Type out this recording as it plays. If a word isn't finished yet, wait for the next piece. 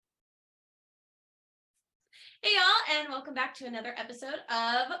Hey y'all, and welcome back to another episode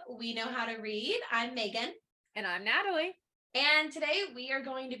of We Know How to Read. I'm Megan. And I'm Natalie. And today we are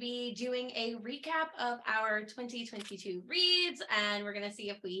going to be doing a recap of our 2022 reads, and we're going to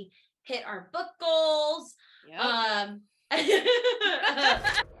see if we hit our book goals. Yep.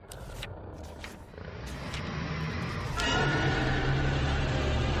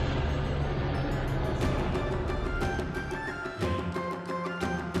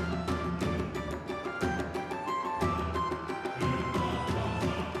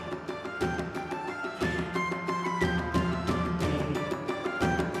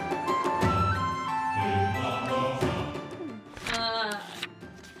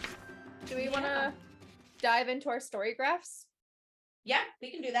 Do we want to dive into our story graphs? Yeah,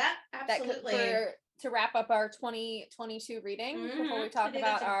 we can do that. Absolutely. To wrap up our 2022 reading before we talk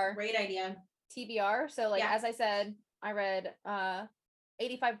about our great idea TBR. So as I said, I read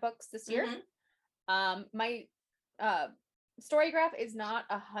 85 books this year. My story graph is not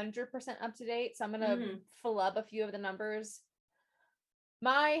 100% up to date, so I'm gonna flub a few of the numbers.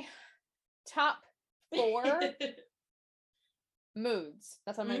 My top 4 moods,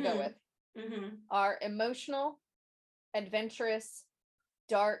 that's what I'm gonna go with, are emotional, adventurous,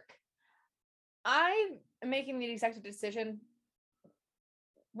 dark. I'm making the executive decision.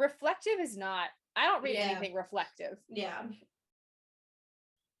 Reflective is not. I don't read anything reflective. Yeah.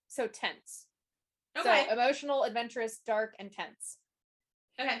 So tense. Okay. So emotional, adventurous, dark, and tense.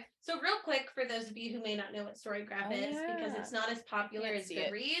 Okay. So real quick, for those of you who may not know what Storygraph is, because it's not as popular as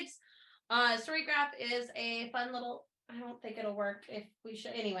Goodreads. Storygraph is a fun little, I don't think it'll work if we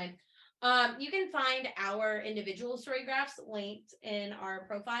should. Anyway, you can find our individual story graphs linked in our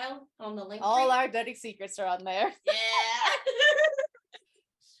profile on the link. All our dirty secrets are on there. Yeah.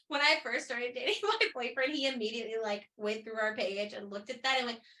 When I first started dating my boyfriend, he immediately went through our page and looked at that and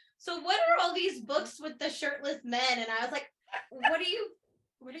went, "So what are all these books with the shirtless men?" And I was like, what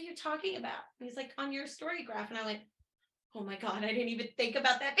are you talking about? And he's like, "On your story graph." And I went, "Oh my God, I didn't even think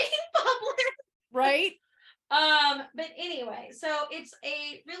about that being public." Right? But anyway, so it's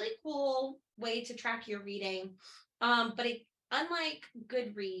a really cool way to track your reading. But unlike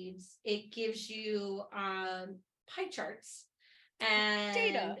Goodreads, it gives you pie charts and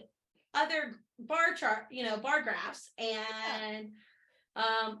data, other bar graphs and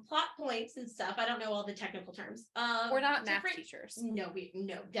plot points and stuff. I don't know all the technical terms. We're not math teachers. No,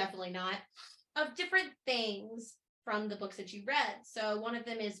 definitely not. Of different things from the books that you read. So one of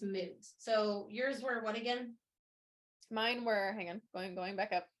them is moods. So yours were what again? Mine were, hang on, going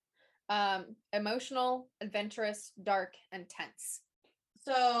back up. Emotional, adventurous, dark, and tense.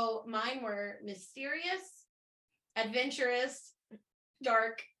 So mine were mysterious, adventurous,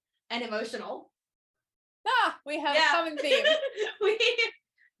 dark, and emotional. We have a common theme.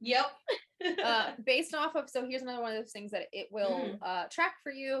 Yep. Based off of, so here's another one of those things that it will track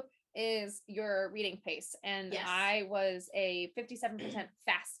for you is your reading pace. And I was a 57%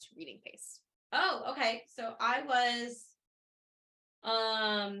 fast reading pace. Oh, okay. So I was,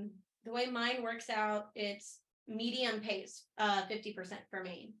 the way mine works out, it's medium pace, 50% for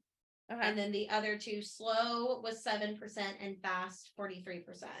me. Okay. And then the other two, slow was 7% and fast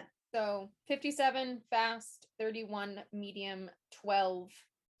 43%. So 57 fast, 31 medium, 12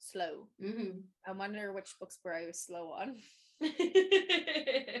 slow. I wonder which books were I was slow on.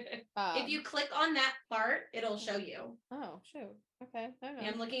 If you click on that part, it'll show you. Oh, shoot. Okay.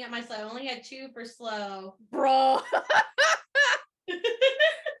 Yeah, I'm looking at my slow. I only had 2 for slow. Bro.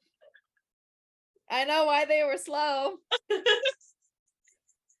 I know why they were slow.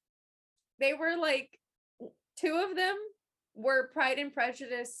 They were 2 of them were Pride and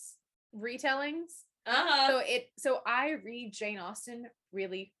Prejudice retellings. So I read Jane Austen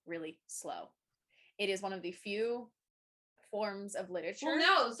really, really slow. It is one of the few forms of literature. Well,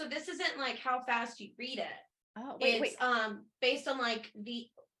 no, so this isn't how fast you read it. Oh, wait. Based on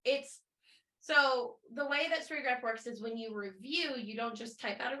so the way that Storygraph works is when you review, you don't just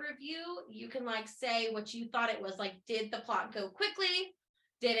type out a review. You can say what you thought it was. Did the plot go quickly?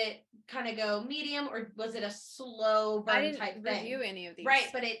 Did it kind of go medium, or was it a slow burn type thing? I didn't review any of these. Right,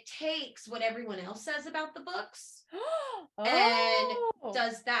 but it takes what everyone else says about the books and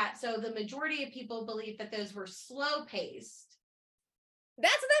does that. So the majority of people believe that those were slow paced.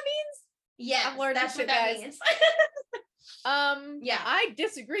 That's what that means? Yeah, that's what that means. Yeah, I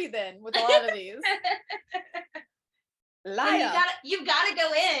disagree then with a lot of these. Liar. You gotta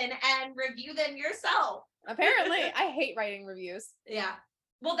go in and review them yourself. Apparently, I hate writing reviews. Yeah.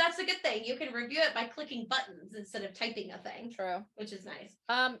 Well, that's a good thing. You can review it by clicking buttons instead of typing a thing. True. Which is nice.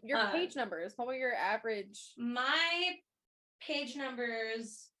 Your page numbers. What were your average? My page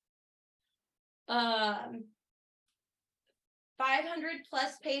numbers 500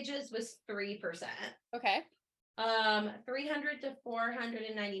 plus pages was 3%. Okay. 300 to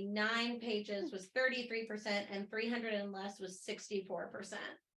 499 pages was 33%, and 300 and less was 64%.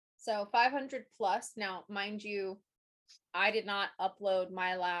 So 500 plus. Now, mind you, I did not upload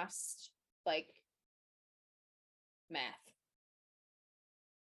my last math.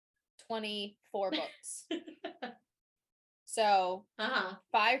 24 books. So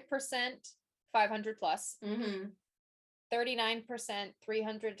 5%, 500 plus. 39%,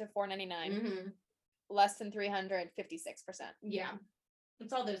 300 to 499. Less than 300, 56%. Yeah.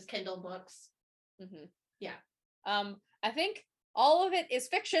 It's all those Kindle books. Yeah. I think all of it is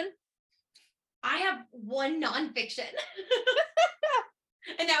fiction. I have one nonfiction.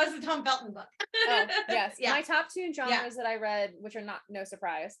 And that was the Tom Felton book. Oh, yes. Yeah. My top 2 genres that I read, which are no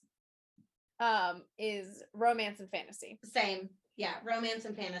surprise, is romance and fantasy. Same. Yeah, romance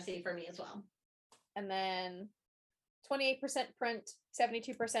and fantasy for me as well. And then 28% print,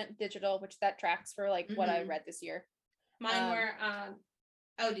 72% digital, which that tracks for what I read this year. Mine were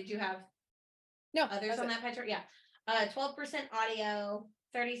did you have others on that pie chart? Yeah. 12% audio,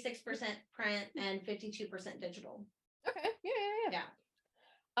 36% print, and 52% digital. Okay. Yeah.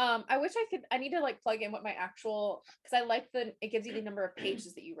 I wish I need to plug in what my actual, because I like it gives you the number of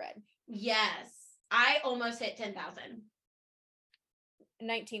pages that you read. Yes. I almost hit 10,000.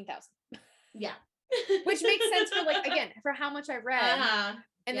 19,000. Yeah. Which makes sense for how much I read.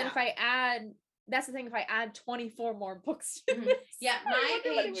 And then if I add, that's the thing, if I add 24 more books to this, yeah, my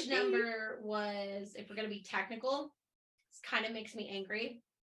page number was, if we're going to be technical, this kind of makes me angry,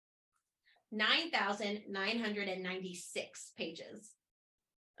 9,996 pages.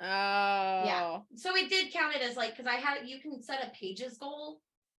 Oh. Yeah. So it did count it as because you can set a pages goal.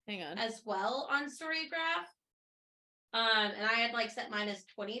 Hang on. As well on Storygraph. And I had set mine as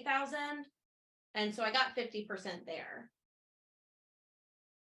 20,000. And so I got 50% there.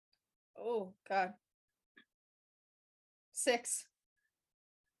 Oh, God. 6.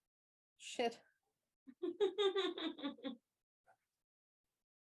 Shit.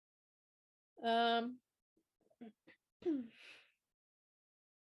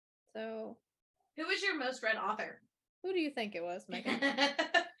 So. Who was your most read author? Who do you think it was, Megan?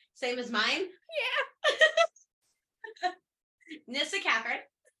 Same as mine? Yeah. Nissa Catherine.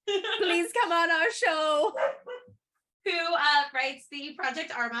 Please come on our show. Who writes the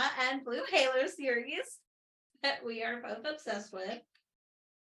Project Arma and Blue Halo series that we are both obsessed with.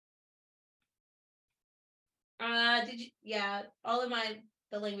 All of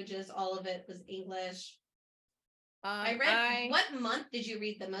the languages, all of it was English. I read, what month did you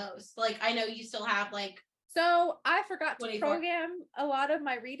read the most? I know you still have So I forgot 24. To program a lot of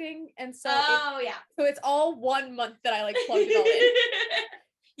my reading, and so so it's all 1 month that I plugged it all in.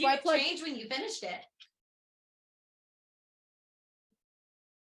 You can change when you finished it.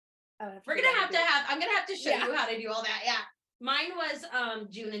 I'm gonna have to show you how to do all that. Yeah, mine was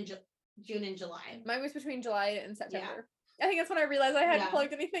June and July. Mine was between July and September. Yeah. I think that's when I realized I hadn't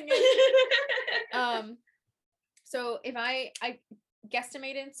plugged anything in. So if I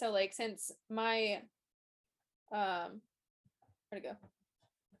guesstimated, so since my where'd it go?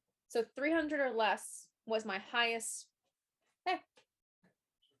 So 300 or less was my highest.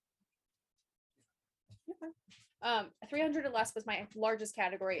 300 or less was my largest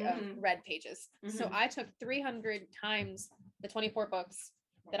category of read pages. So I took 300 times the 24 books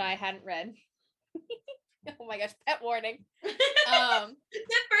that I hadn't read. Oh my gosh, pet warning. The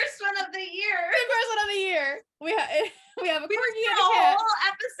first one of the year. We have a corgi and a cat. Whole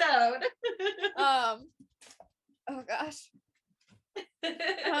episode. Oh gosh.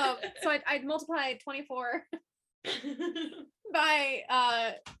 So I'd multiply 24 by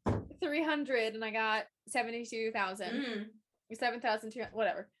 300 and I got 72,000. 7,200,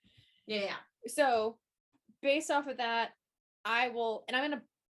 whatever. Yeah. So based off of that, I'm gonna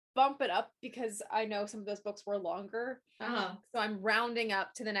bump it up because I know some of those books were longer. So I'm rounding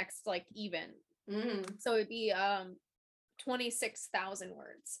up to the next even. So it'd be 26,000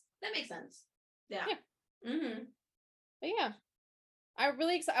 words. That makes sense. Yeah. But yeah, I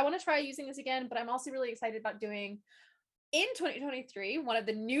want to try using this again, but I'm also really excited about doing in 2023. One of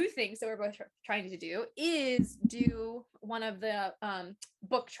the new things that we're both trying to do is do one of the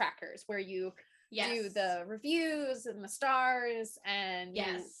book trackers where you do the reviews and the stars and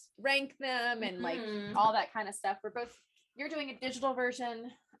you rank them and all that kind of stuff. You're doing a digital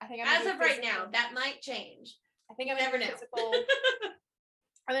version. I think as of right now, that might change. I think I'm never physical.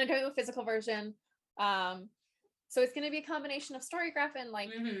 I'm gonna do a physical version. So it's gonna be a combination of Storygraph and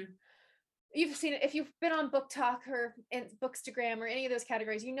you've seen it if you've been on Book Talk or in Bookstagram or any of those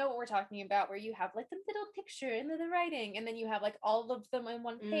categories, you know what we're talking about, where you have like the little picture and the writing, and then you have like all of them in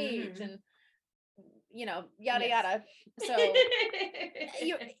one page, and yada yada. So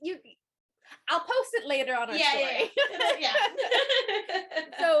you I'll post it later on our story. Yeah.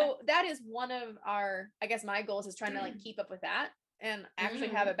 So that is one of our, I guess my goals is trying to like keep up with that and actually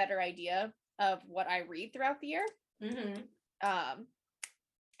have a better idea of what I read throughout the year.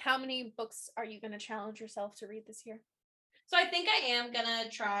 How many books are you going to challenge yourself to read this year? So I think I am going to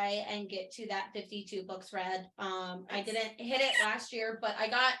try and get to that 52 books read. I didn't hit it last year, but I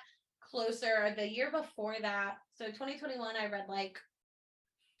got closer the year before that. So 2021, I read like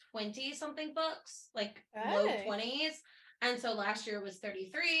 20 something books, like low 20s. And so last year was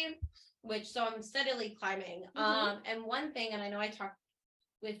 33, so I'm steadily climbing. And one thing, and I know I talked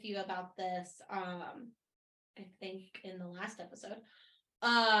with you about this, I think in the last episode,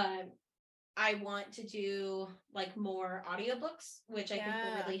 I want to do like more audiobooks, which I think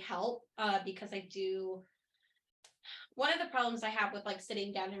will really help, because one of the problems I have with like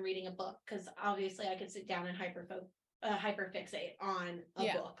sitting down and reading a book, because obviously I could sit down and hyperfixate on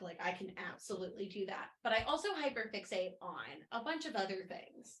a book. Like I can absolutely do that. But I also hyperfixate on a bunch of other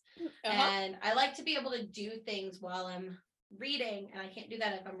things. And I like to be able to do things while I'm reading, and I can't do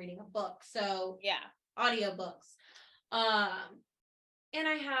that if I'm reading a book. So audiobooks. And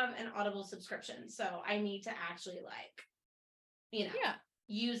I have an Audible subscription, so I need to actually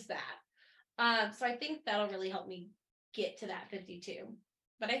use that. So I think that'll really help me get to that 52.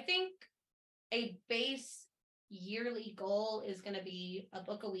 But I think a base yearly goal is going to be a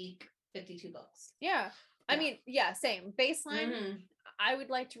book a week, 52 books. I mean, same baseline. I would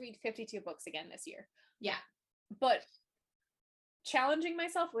like to read 52 books again this year. But challenging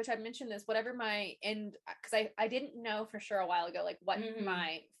myself, which I mentioned this, whatever my end, because I didn't know for sure a while ago like what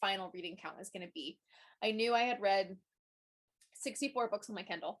my final reading count was going to be. I knew I had read 64 books on my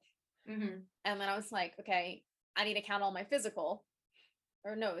Kindle, and then I was like, okay, I need to count all my physical,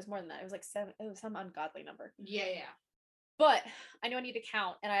 or no, it was more than that. It was like 7. It was some ungodly number. But I knew I need to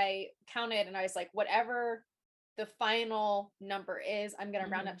count, and I counted, and I was like, whatever the final number is, I'm going to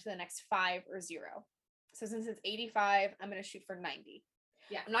round up to the next 5 or 0. So since it's 85, I'm going to shoot for 90.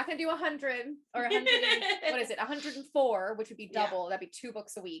 I'm not going to do 100 or 100. What is it? 104, which would be double. That'd be 2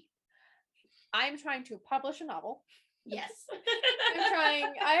 books a week. I'm trying to publish a novel. I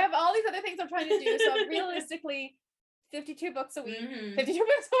have all these other things I'm trying to do. So I'm realistically 52 books a week, 52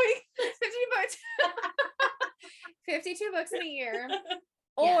 books a week, 52 books, 52 books in a year,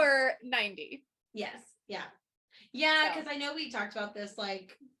 or 90. Because I know we talked about this,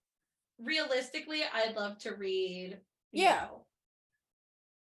 like, realistically, I'd love to read,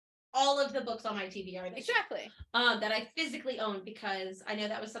 all of the books on my TBR this year, that I physically own, because I know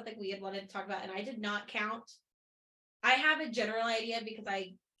that was something we had wanted to talk about, and I did not count. I have a general idea because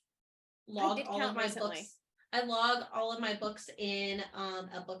I logged all of my books. I log all of my books in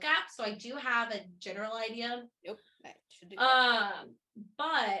a book app, so I do have a general idea. I should do that.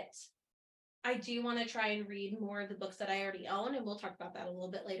 But I do want to try and read more of the books that I already own, and we'll talk about that a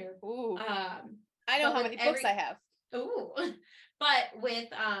little bit later. I know how many books I have. But with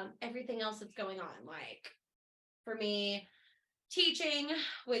everything else that's going on, like for me, teaching,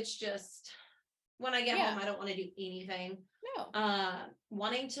 which just when I get home, I don't want to do anything.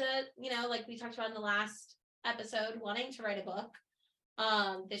 Wanting to, like we talked about in the last episode, wanting to write a book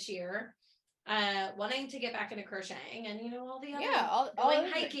this year, wanting to get back into crocheting, and all the other going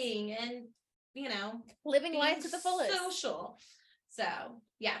hiking and living life to the fullest, social. So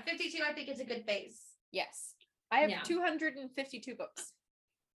 52 I think is a good base. I have 252 books.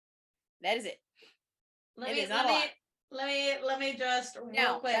 That is it. Let me just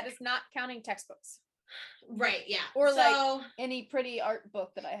real quick. That is not counting textbooks. Or like any pretty art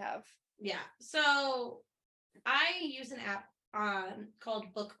book that I have. So I use an app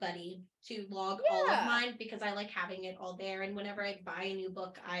called Book Buddy to log all of mine, because I like having it all there, and whenever I buy a new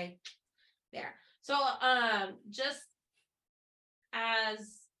book, so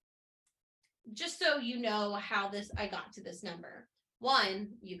just so you know how I got to this number.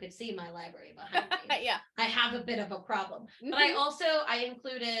 One, you could see my library behind me. I have a bit of a problem, but I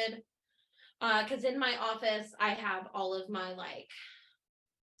included, because in my office I have all of my like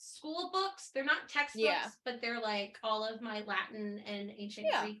school books. They're not textbooks, but they're like all of my Latin and ancient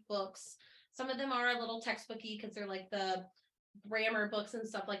Greek books. Some of them are a little textbooky because they're like the grammar books and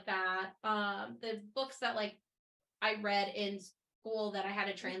stuff like that. The books that like I read in school that I had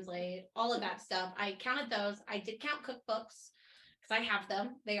to translate, all of that stuff. I counted those. I did count cookbooks because I have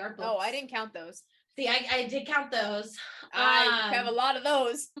them. They are books. I didn't count those. See, I did count those. I have a lot of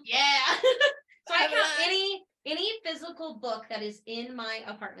those. Yeah. So I count any physical book that is in my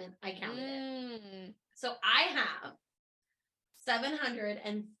apartment. I counted it. So I have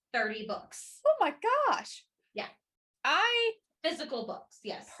 730 books. Oh my gosh. Yeah. Physical books,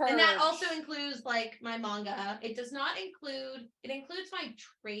 yes. And that also includes like my manga. It does not include, it includes my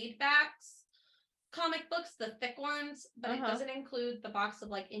trade backs comic books, the thick ones, but it doesn't include the box of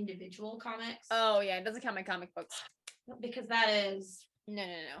like individual comics. Oh yeah, it doesn't count my comic books. Because that is no.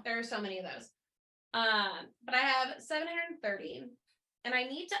 There are so many of those. But I have 730. And I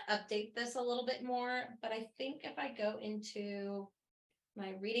need to update this a little bit more, but I think if I go into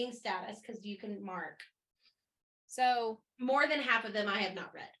my reading status, because you can mark. So more than half of them I have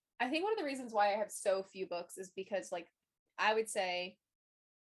not read. I think one of the reasons why I have so few books is because, like, I would say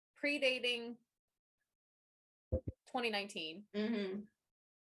predating 2019,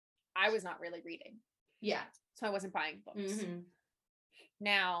 I was not really reading. Yeah. So I wasn't buying books.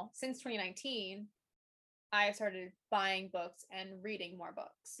 Now, since 2019, I have started buying books and reading more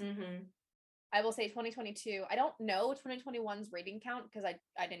books. I will say 2022, I don't know 2021's reading count because I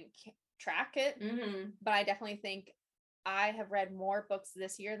didn't track it, but I definitely think I have read more books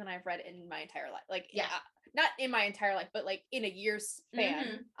this year than I've read in my entire life. Like, not in my entire life, but like in a year's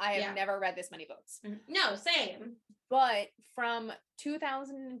span, I have never read this many books. No, same. But from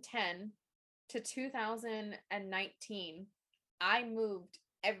 2010 to 2019, I moved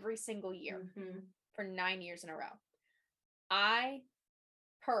every single year for 9 years in a row. I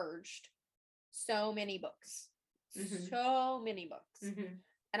purged so many books. So many books.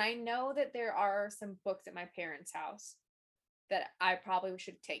 And I know that there are some books at my parents' house that I probably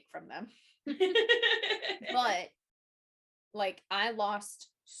should take from them. But like I lost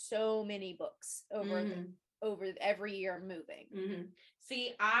so many books over every year moving.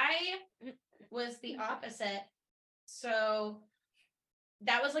 See, I was the opposite. So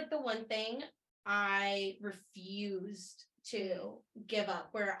that was like the one thing I refused to give up,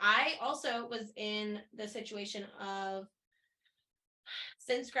 where I also was in the situation of,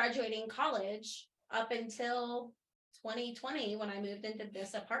 since graduating college up until 2020, when I moved into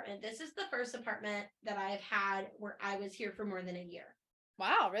this apartment, this is the first apartment that I've had where I was here for more than a year.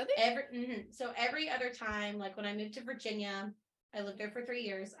 Wow, really? So every other time, like when I moved to Virginia, I lived there for 3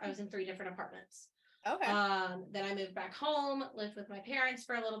 years. I was in 3 different apartments. Okay. Then I moved back home, lived with my parents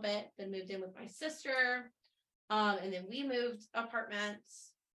for a little bit, then moved in with my sister. And then we moved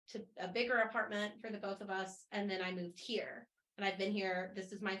apartments to a bigger apartment for the both of us. And then I moved here. And I've been here.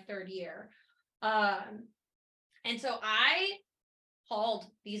 This is my 3rd year. And so I hauled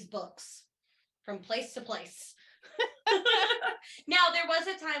these books from place to place. Now, there was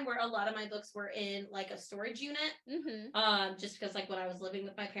a time where a lot of my books were in like a storage unit. Just because like when I was living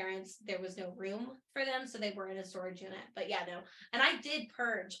with my parents, there was no room for them. So they were in a storage unit. But yeah, no. And I did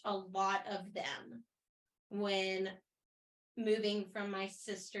purge a lot of them when moving from my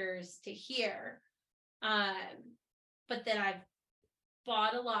sisters to here. But then I've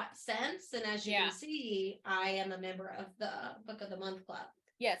bought a lot since, and as you can see, I am a member of the Book of the Month Club.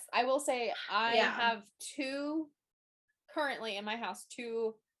 Yes, I will say I have 2 currently in my house,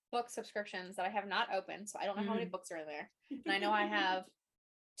 2 book subscriptions that I have not opened, so I don't know how many books are in there. And I know I have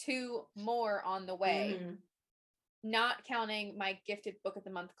 2 more on the way. Not counting my gifted Book of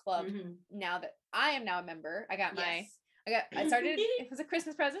the Month Club. Now that I am now a member, I started, it was a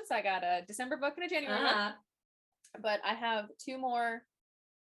Christmas present, so I got a December book and a January book. But I have 2 more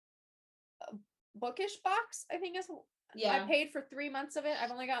bookish box, I think is. I paid for 3 months of it.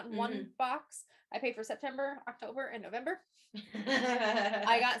 I've only gotten 1 box. I paid for September, October, and November.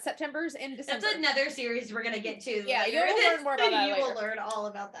 I got September's in December. That's another series we're gonna get to. Yeah, you'll learn more about that later. You will learn all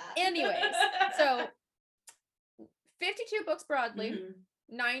about that. Anyways, so 52 books broadly.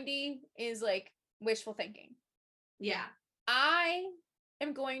 90 is like wishful thinking. Yeah. I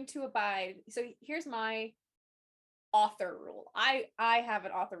am going to abide. So here's my author rule. I have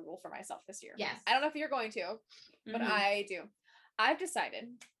an author rule for myself this year. Yes. I don't know if you're going to, but I do. I've decided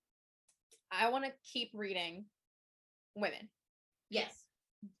I want to keep reading women. Yes.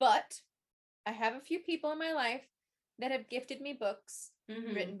 But I have a few people in my life that have gifted me books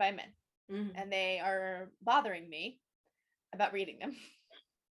written by men. And they are bothering me about reading them.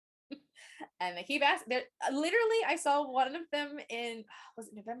 And they keep asking. Literally, I saw one of them in, was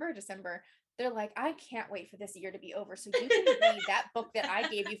it November or December? They're like, I can't wait for this year to be over so you can read that book that I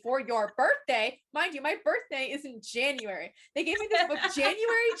gave you for your birthday. Mind you, my birthday is in January. They gave me this book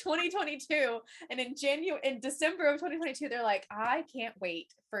January 2022. And in December of 2022, they're like, I can't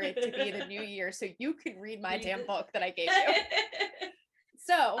wait for it to be the new year so you can read my damn book that I gave you.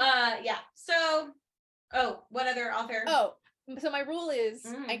 So yeah. So what other author? So my rule is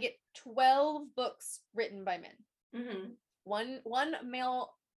I get 12 books written by men. One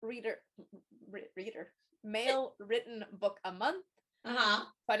male male written book a month.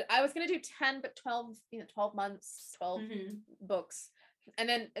 But I was gonna do 10, but 12, 12 months, 12 books, and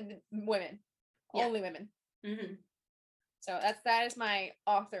then women, only women. So that is my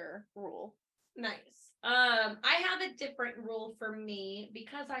author rule. Nice. I have a different rule for me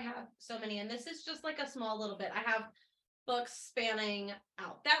because I have so many, and this is just like a small little bit. I have books spanning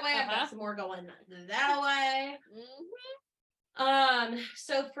out that way. I've got some more going that way.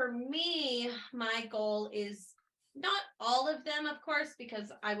 So for me, my goal is not all of them, of course,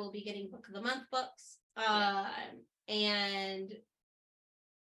 because I will be getting book of the month books. And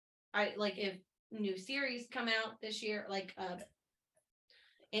I like if new series come out this year, like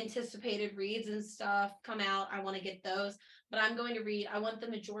anticipated reads and stuff come out, I want to get those. But I'm going to read. I want the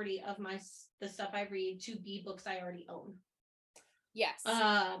majority of the stuff I read to be books I already own. Yes.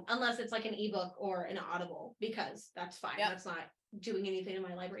 Unless it's like an ebook or an Audible, because that's fine. That's not doing anything in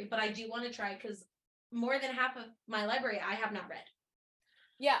my library. But I do want to try because more than half of my library I have not read.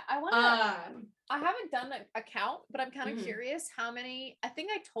 Yeah, I haven't done a count, but I'm kind of curious how many. I think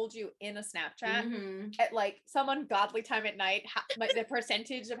I told you in a Snapchat at like some ungodly time at night the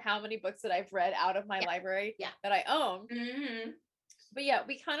percentage of how many books that I've read out of my library that I own. But yeah,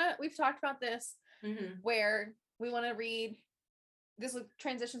 we've talked about this where we want to read. This will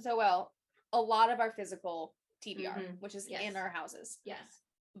transition so well. A lot of our physical TBR, which is in our houses. Yes,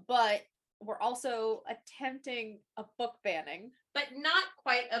 but we're also attempting a book banning. But not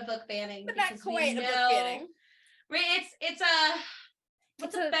quite a book banning. But not quite a book banning. It's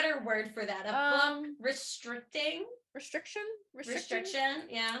what's a better word for that? A book restriction? Restriction,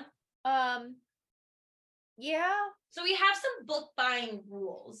 yeah. Yeah. So we have some book buying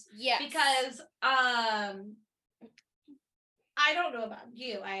rules. Yeah. Because I don't know about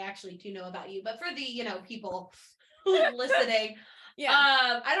you. I actually do know about you, but for the, people listening,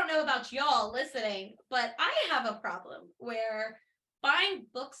 I don't know about y'all listening, but I have a problem where buying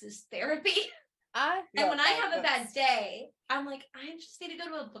books is therapy. And when I have a bad day, I'm like, I just need to go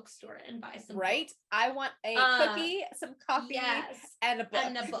to a bookstore and buy some books. I want a cookie, some coffee, and a book.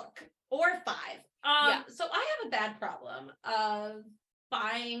 And a book. Or 5. So I have a bad problem of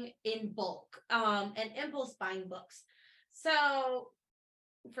buying in bulk and impulse buying books. So,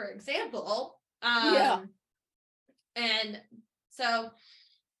 for example, and so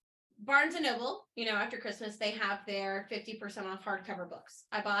Barnes and Noble, after Christmas, they have their 50% off hardcover books.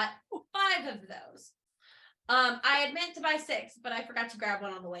 I bought 5 of those. I had meant to buy 6, but I forgot to grab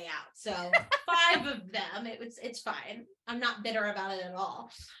one on the way out. So 5 of them, it's fine. I'm not bitter about it at all.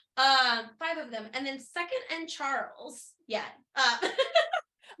 5 of them. And then Second and Charles. Yeah.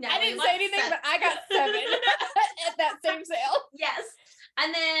 I didn't say anything, but I got 7 at that same sale. Yes.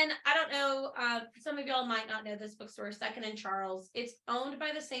 And then, I don't know, some of y'all might not know this bookstore, Second and Charles. It's owned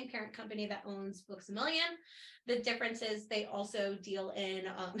by the same parent company that owns Books A Million. The difference is they also deal in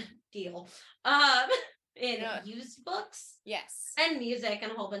used books. Yes. And music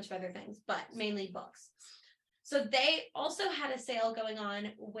and a whole bunch of other things, but mainly books. So they also had a sale going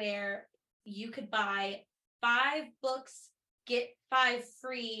on where you could buy 5 books, get 5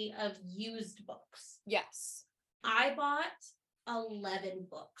 free of used books. Yes. I bought 11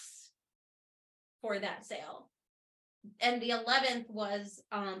 books for that sale. And the 11th was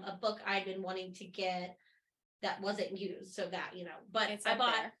a book I'd been wanting to get that wasn't used. So that, but I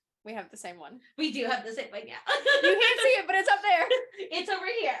bought. There. We have the same one. We do have the same one, yeah. You can't see it, but it's up there. It's over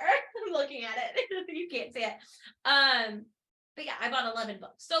here. I'm looking at it. You can't see it. But yeah, I bought 11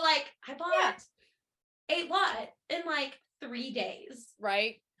 books. So like I bought a lot in like 3 days.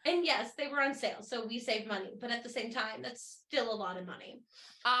 Right. And yes, they were on sale, so we saved money. But at the same time, that's still a lot of money.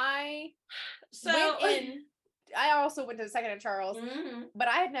 I also went to Second and Charles, but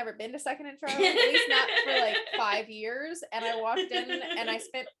I had never been to Second and Charles, at least not for like 5 years. And I walked in and I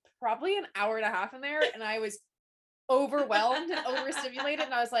spent probably an hour and a half in there, and I was overwhelmed and overstimulated,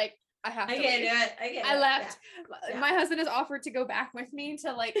 and I was like, I have to leave. I left. Yeah. My husband has offered to go back with me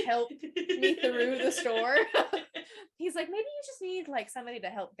to like help me through the store. He's like, maybe you just need like somebody to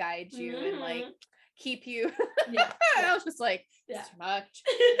help guide you and like keep you. Yeah. And I was just like, it's too much.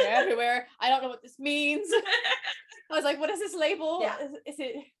 They're everywhere. I don't know what this means. I was like, what is this label? Yeah. Is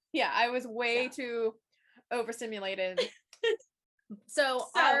it? Yeah, I was way too overstimulated. So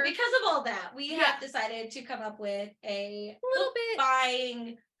because of all that, we have decided to come up with a little bit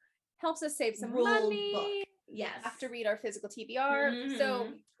buying. Helps us save some money. Book. Yes. Have to read our physical TBR. So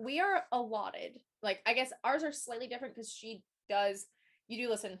we are allotted. Like, I guess ours are slightly different because she does, you do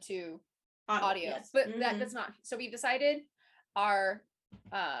listen to audio, yes. but that does not. So we've decided our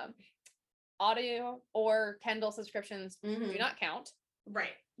audio or Kindle subscriptions do not count. Right.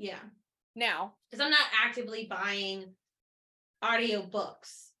 Yeah. Now, because I'm not actively buying audio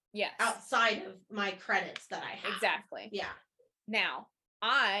books. Yes. Outside of my credits that I have. Exactly. Yeah. Now,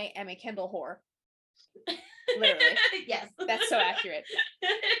 I am a Kindle whore. Literally. Yes. That's so accurate.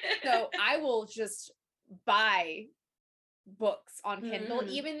 So I will just buy books on Kindle,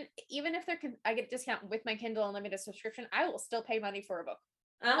 even if I get a discount with my Kindle Unlimited subscription, I will still pay money for a book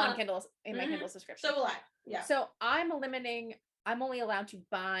on Kindle in my Kindle subscription. So will I. Yeah. So I'm only allowed to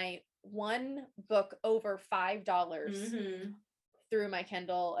buy one book over $5 through my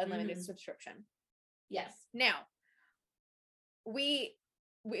Kindle Unlimited subscription. Yes. Now, we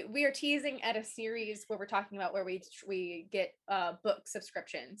are teasing at a series where we're talking about where we get book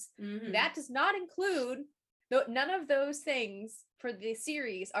subscriptions. That does not include none of those things for the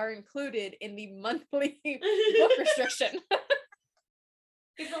series are included in the monthly book restriction.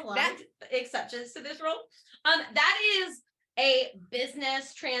 There's a lot of exceptions to this rule. That is a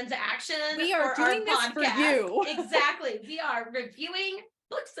business transaction. We are doing this for you. Exactly. We are reviewing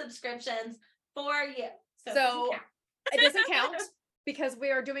book subscriptions for you. So it doesn't count because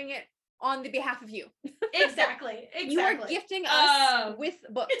we are doing it on the behalf of you. Exactly. You are gifting us with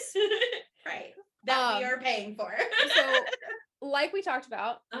books. Right. That we are paying for. So, like we talked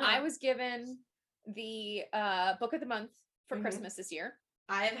about, I was given the book of the month for Christmas this year.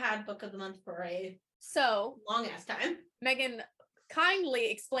 I've had book of the month for a long ass time. Megan kindly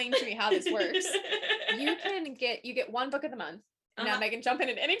explained to me how this works. You get one book of the month. Now, Megan, jump in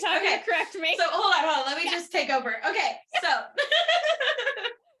at any time to correct me. So hold on. Let me just take over. Okay, so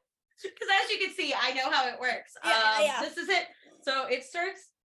because as you can see, I know how it works. This is it. So it starts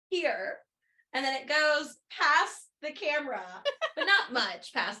here, and then it goes past the camera, but not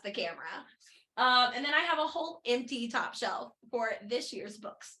much past the camera. And then I have a whole empty top shelf for this year's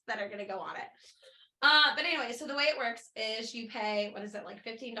books that are going to go on it. But anyway, so the way it works is you pay, what is it, like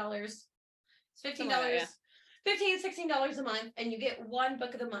 $15? It's $15, $16 a month, and you get one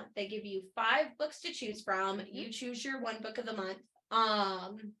book of the month. They give you 5 books to choose from. You choose your one book of the month.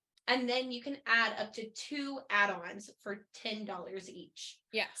 And then you can add up to 2 add-ons for $10 each.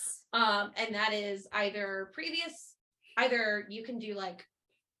 Yes. And that is either you can do like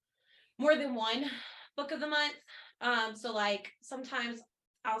more than one book of the month. So like sometimes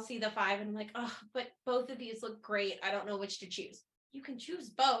I'll see the 5 and I'm like, oh, but both of these look great. I don't know which to choose. You can choose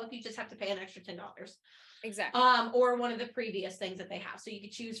both. You just have to pay an extra $10. Exactly. Or one of the previous things that they have. So you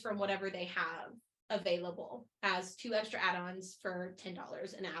could choose from whatever they have available as 2 extra add-ons for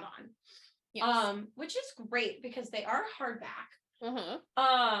 $10 an add-on. Yes. Which is great because they are hardback.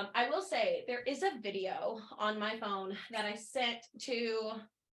 I will say there is a video on my phone that I sent to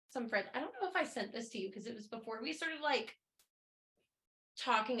some friends. I don't know if I sent this to you because it was before we started like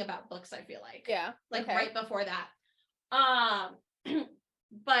talking about books, I feel like. Yeah. Like right before that.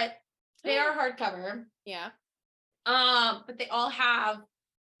 But they are hardcover. Yeah. But they all have,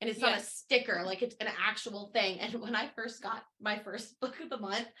 and it's not a sticker, like it's an actual thing. And when I first got my first book of the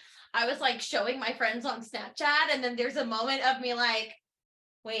month, I was like showing my friends on Snapchat, and then there's a moment of me like,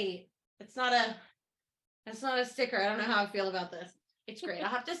 wait, it's not a sticker. I don't know how I feel about this. It's great. I'll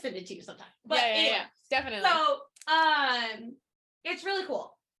have to send it to you sometime. But anyway, definitely. So it's really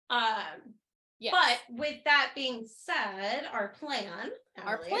cool. Yes. But with that being said, our plan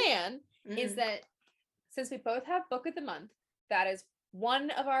is that since we both have book of the month, that is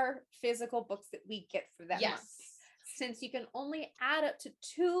one of our physical books that we get for that month. Since you can only add up to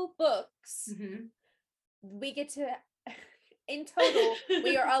 2 books, we get to, in total,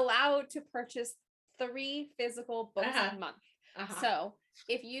 we are allowed to purchase 3 physical books a month. So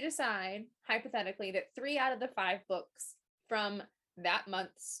if you decide, hypothetically, that 3 out of the 5 books from that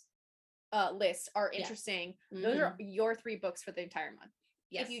month's list are interesting, those are your 3 books for the entire month.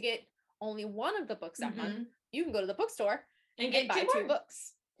 If you get only one of the books that month, you can go to the bookstore and buy 2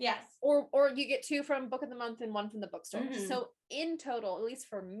 books. Yes. Or you get 2 from book of the month and 1 from the bookstore. So in total, at least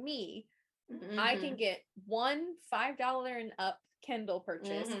for me, I can get 1 $5 and up Kindle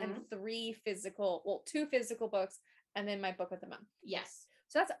purchase and 2 physical books, and then my book of the month. Yes.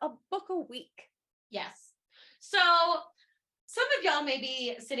 So that's a book a week. Yes. So some of y'all may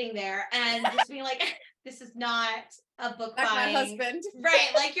be sitting there and just being like, this is not a book buying. My husband.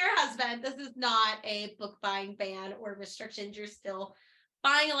 Right, like your husband. This is not a book buying ban or restrictions. You're still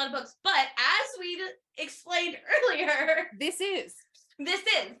buying a lot of books. But as we explained earlier, this is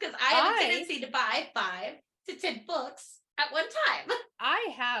because I have a tendency to buy 5 to 10 books at one time. I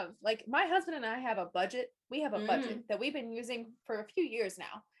have, like, my husband and I have a budget. We have a budget that we've been using for a few years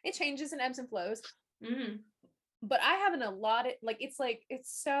now. It changes and ebbs and flows. But I have an allotted, it's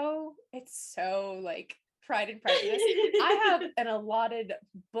so like Pride and Prejudice. I have an allotted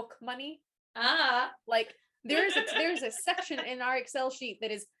book money. Like there's a section in our Excel sheet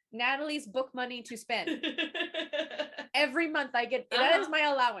that is Natalie's book money to spend. Every month I get, that is my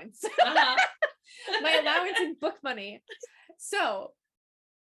allowance. My allowance in book money. So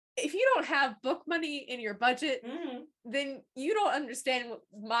if you don't have book money in your budget, then you don't understand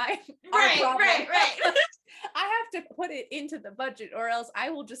what our problem. Right. I have to put it into the budget, or else I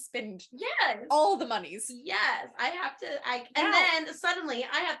will just spend all the monies. Yes, I have to. And then suddenly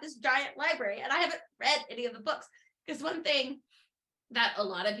I have this giant library, and I haven't read any of the books. Because one thing that a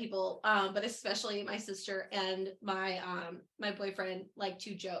lot of people, but especially my sister and my my boyfriend, like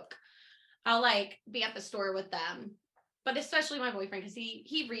to joke. I'll like be at the store with them, but especially my boyfriend, because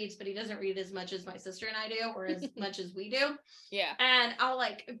he reads, but he doesn't read as much as my sister and I do, or as much as we do. Yeah. And I'll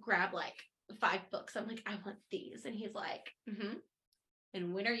like grab like 5 books. I'm like, I want these. And he's like,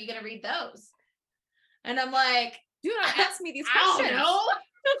 and when are you gonna read those? And I'm like, do not ask me these questions. I don't know.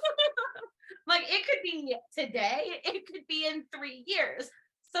 Like, it could be today, it could be in 3 years.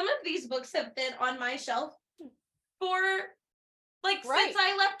 Some of these books have been on my shelf for since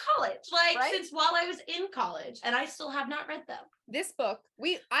I left college, since while I was in college, and I still have not read them. This book,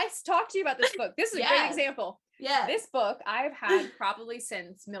 I talked to you about this book. This is a great example. Yeah. This book I've had probably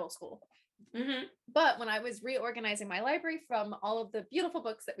since middle school. But when I was reorganizing my library from all of the beautiful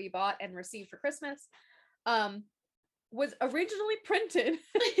books that we bought and received for Christmas, was originally printed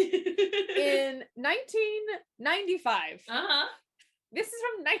in 1995. This is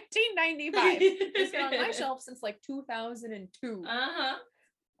from 1995. It's been on my shelf since like 2002. I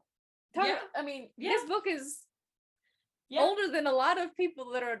mean, this book is older than a lot of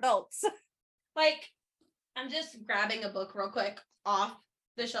people that are adults. Like, I'm just grabbing a book real quick off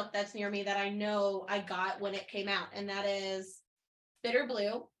the shelf that's near me that I know I got when it came out, and that is Bitter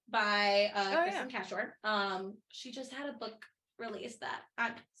Blue by Kristen Cashore. She just had a book release that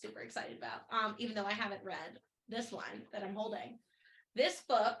I'm super excited about, even though I haven't read this one that I'm holding. This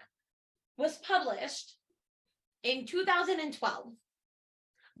book was published in 2012.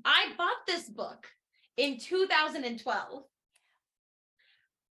 I bought this book in 2012.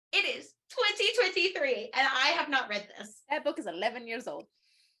 It is 2023, and I have not read this. That book is 11 years old.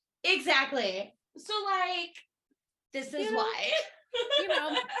 Exactly. So, like, this is why.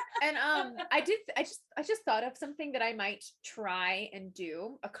 And I just thought of something that I might try and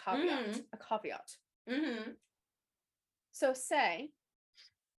do, a caveat. So say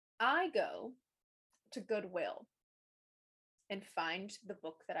I go to Goodwill and find the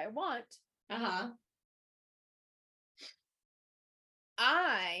book that I want.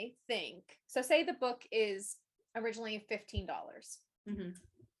 I think, so say the book is originally $15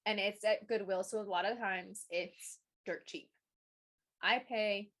 and it's at Goodwill. So a lot of times it's dirt cheap. I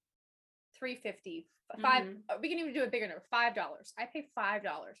pay $3.50, we can even do a bigger number, $5. I pay $5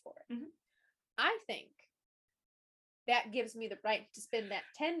 for it. I think that gives me the right to spend that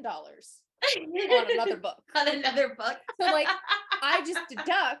 $10 on another book. On another book. So like, I just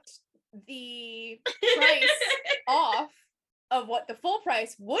deduct the price off of what the full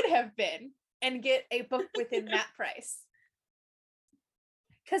price would have been and get a book within that price.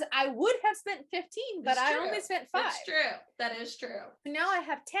 Because I would have spent 15, but I only spent 5. That's true. That is true. So now I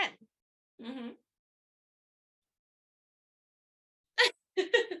have 10.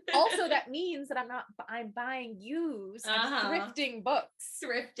 Also, that means that I'm buying used, I'm thrifting books.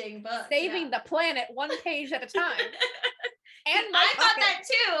 Saving the planet one page at a time. And I bought that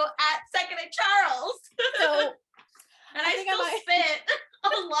too at Second and Charles. So, and I still spent a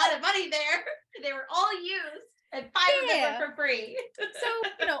lot of money there. They were all used, and 5 of them were for free.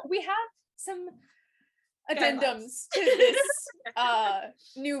 So, we have some addendums to this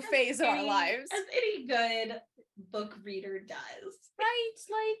new phase of our lives. As any good book reader does. Right?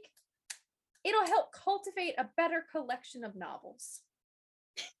 Like, it'll help cultivate a better collection of novels.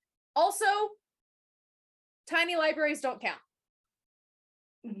 Also, tiny libraries don't count.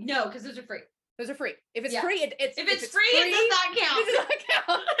 No, because those are free. Those are free. If it's free, if it's free, it does not count. It does not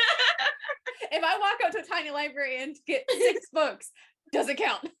count. If I walk out to a tiny library and get 6 books, doesn't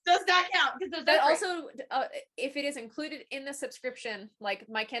count. Does not count because those are free. Also, if it is included in the subscription, like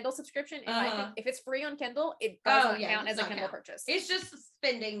my Kindle subscription, if it's free on Kindle, it doesn't count as a Kindle purchase. It's just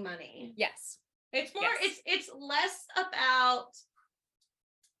spending money. Yes. It's more. It's less about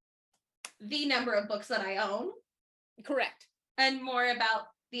the number of books that I own. Correct. And more about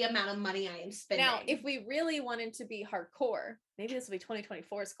the amount of money I am spending. Now, if we really wanted to be hardcore, maybe this will be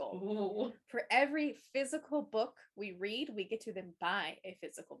 2024's goal. Ooh. For every physical book we read, we get to then buy a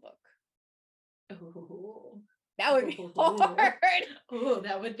physical book. Ooh. That would be hard. Ooh,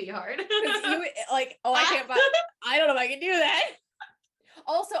 that would be hard. You like, oh, I can't buy. I don't know if I can do that.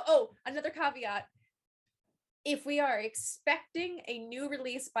 Also, another caveat. If we are expecting a new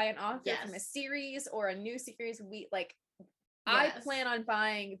release by an author from a series or a new series, we like, I plan on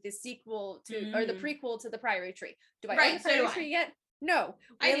buying the sequel to or the prequel to The Priory Tree. Do I own The Priory Tree yet? No.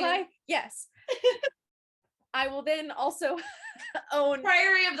 Will I? Yes. I will then also own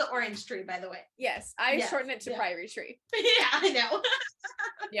Priory of the Orange Tree, by the way. Yes, I shorten it to Priory Tree. Yeah, I know.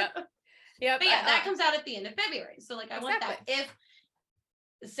 Yep. But yeah, that comes out at the end of February. So like, I want that. If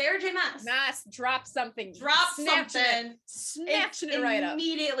Sarah J. Maas drops something, snatching it right up,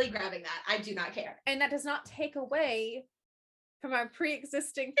 immediately grabbing that. I do not care, and that does not take away from our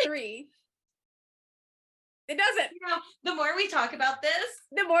pre-existing 3. It doesn't. You know, the more we talk about this,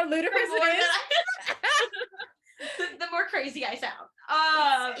 the more ludicrous it is. The more crazy I sound.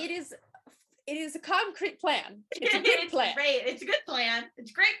 It is a concrete plan. It's a good plan. Great. It's a good plan.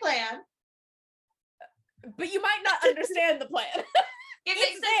 It's a great plan. But you might not understand the plan. It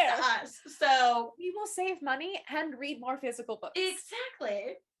makes sense to us. So we will save money and read more physical books.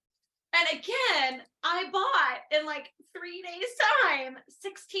 Exactly. And again, I bought in like 3 days time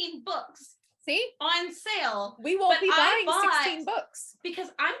 16 books. See? On sale. We won't be buying 16 books. Because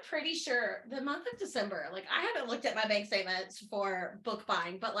I'm pretty sure the month of December, like I haven't looked at my bank statements for book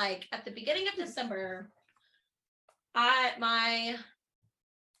buying, but like at the beginning of December, my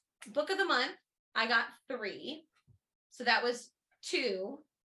book of the month, I got 3. So that was 2.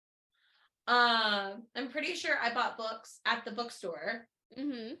 I'm pretty sure I bought books at the bookstore.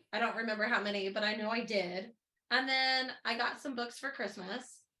 Mm-hmm. I don't remember how many, but I know I did. And then I got some books for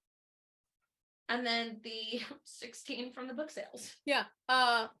Christmas. And then the 16 from the book sales. Yeah.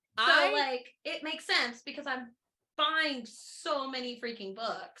 Like it makes sense because I'm buying so many freaking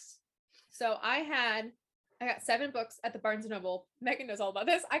books. So I got 7 books at the Barnes & Noble. Megan knows all about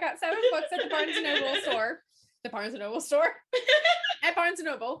this. I got 7 books at the Barnes & Noble store. The Barnes & Noble store. At Barnes &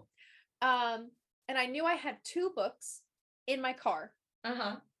 Noble. And I knew I had 2 books in my car.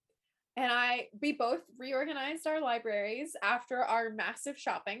 Uh-huh. And we both reorganized our libraries after our massive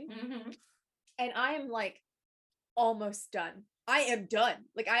shopping. Mm-hmm. And I am like almost done. I am done.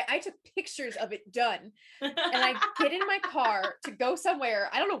 Like I took pictures of it done. And I get in my car to go somewhere.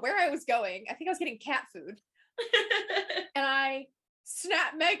 I don't know where I was going. I think I was getting cat food. And I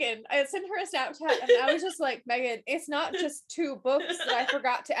snapped Megan. I sent her a Snapchat and I was just like, Megan, it's not just 2 books that I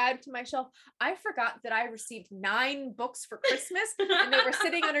forgot to add to my shelf. I forgot that I received 9 books for Christmas and they were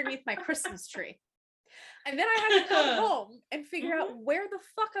sitting underneath my Christmas tree. And then I had to come home and figure out where the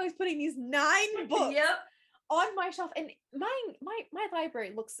fuck I was putting these 9 books on my shelf. And my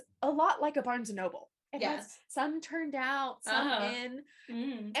library looks a lot like a Barnes & Noble. It has some turned out, some in,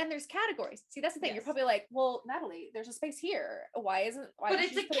 and there's categories. See, that's the thing. You're probably like, well, Natalie, there's a space here. Why but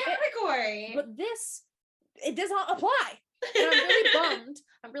it's a category. But it does not apply. And I'm really bummed.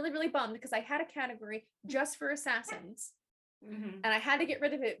 I'm really, really bummed because I had a category just for assassins. Mm-hmm. And I had to get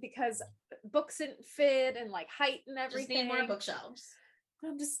rid of it because books didn't fit and like height and everything. Just need more bookshelves.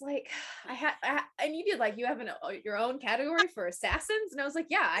 I'm just like, and you did like, you have your own category for assassins? And I was like,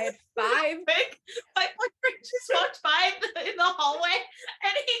 yeah, I had 5. My boyfriend just walked by in the hallway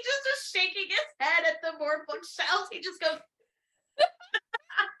and he just was shaking his head at the more bookshelves. He just goes,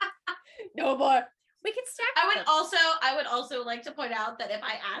 no more. We can stack I would also like to point out that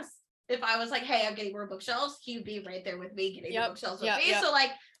if I was like, hey, I'm getting more bookshelves, he'd be right there with me getting the bookshelves with me. So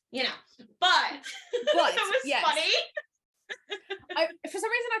like, you know, but it was funny. For some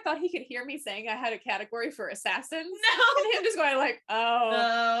reason I thought he could hear me saying I had a category for assassins. No. And him just going like,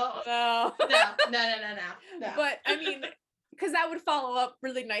 no. No. But I mean, because that would follow up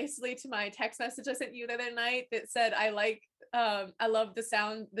really nicely to my text message I sent you the other night that said I love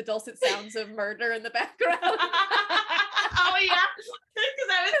the dulcet sounds of murder in the background. Oh yeah, because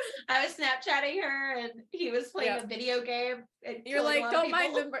I was Snapchatting her and he was playing a video game. And you're like, don't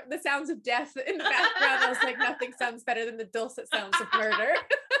mind the sounds of death in the background. I was like, nothing sounds better than the dulcet sounds of murder.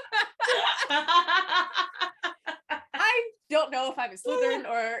 I don't know if I'm a Slytherin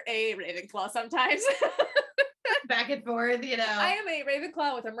or a Ravenclaw sometimes. Back and forth, you know. I am a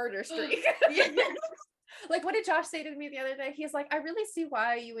Ravenclaw with a murder streak. Like, what did Josh say to me the other day? He's like, I really see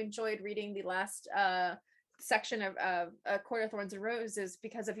why you enjoyed reading the last section of Court of Thorns and Roses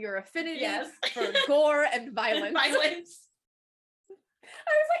because of your affinity for gore and violence. I was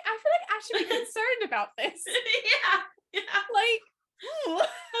like, I feel like I should be concerned about this. Yeah. Like, The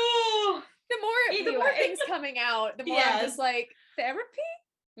more things coming out, the more I'm just like, therapy?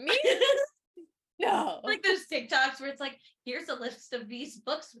 Me? No. Like those TikToks where it's like, here's a list of these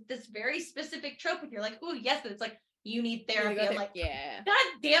books with this very specific trope, and you're like, oh yes, and it's like, you need therapy. I'm like, yeah. God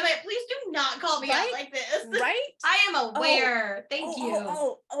damn it, please do not call me out like this. Right? I am aware. Thank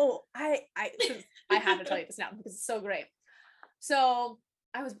you. I have to tell you this now because it's so great. So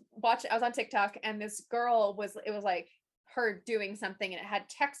I was on TikTok, and this girl it was like her doing something, and it had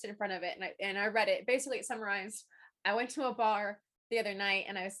text in front of it, and I read it. Basically, it summarized, I went to a bar the other night,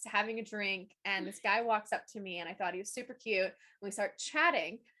 and I was having a drink, and this guy walks up to me, and I thought he was super cute, and we start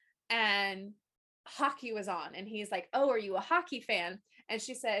chatting, and hockey was on, and he's like, oh, are you a hockey fan? And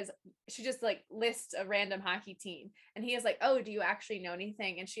she just like lists a random hockey team, and he is like, oh, do you actually know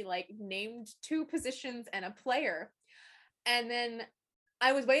anything? And she like named 2 positions and a player. And then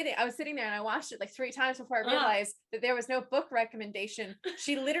I was sitting there, and I watched it like 3 times before I realized that there was no book recommendation.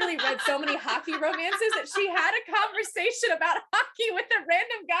 She literally read so many hockey romances that she had a conversation about hockey with a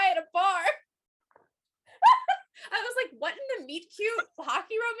random guy at a bar. I was like, what in the meet cute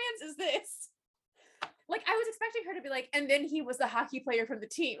hockey romance is this? Like, I was expecting her to be like, and then he was the hockey player from the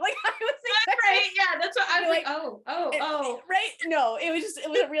team. Like, I was expecting, right, yeah, that's what I was like, oh. Right? No, it was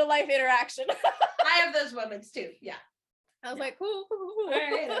a real life interaction. I have those moments too, yeah. I was like, cool.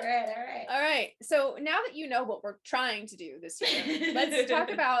 All right. So now that you know what we're trying to do this year, let's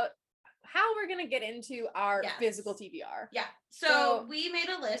talk about how we're going to get into our physical TBR. Yeah. So we made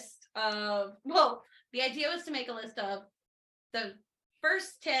a list of, the idea was to make a list of the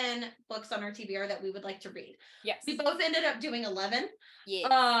first 10 books on our TBR that we would like to read. Yes. We both ended up doing 11.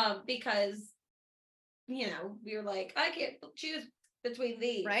 Yeah. Because, we were like, I can't choose between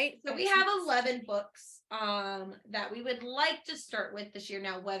these. Right. So we have 11 books that we would like to start with this year.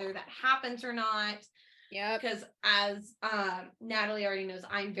 Now, whether that happens or not. Yeah. Because as Natalie already knows,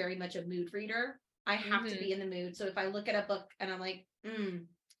 I'm very much a mood reader. I have to be in the mood. So if I look at a book and I'm like,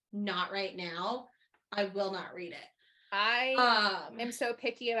 not right now, I will not read it. I am so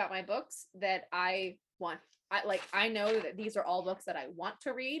picky about my books that I know that these are all books that I want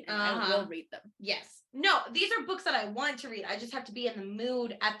to read, and I will read them. Yes. No, these are books that I want to read. I just have to be in the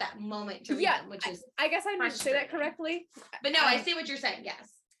mood at that moment to read them, which is I guess I didn't say that correctly. But no, I see what you're saying. Yes.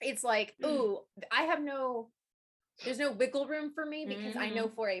 It's like, there's no wiggle room for me because I know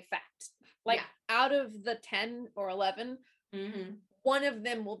for a fact, like out of the 10 or 11, one of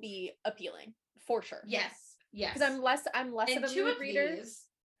them will be appealing for sure. Yes. Yes. Because I'm less of a mood reader.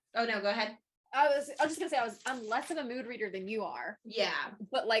 Oh no, go ahead. I was just gonna say I'm less of a mood reader than you are. Yeah.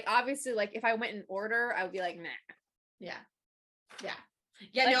 But like obviously, like if I went in order, I would be like, nah. Yeah.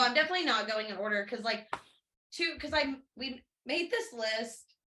 Yeah, like, no, I'm definitely not going in order because we made this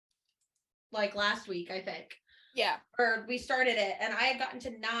list like last week, I think. Yeah. Or we started it and I had gotten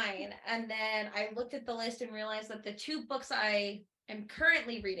to 9, and then I looked at the list and realized that the 2 books I am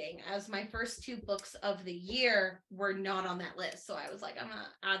currently reading as my first 2 books of the year were not on that list. So I was like, I'm gonna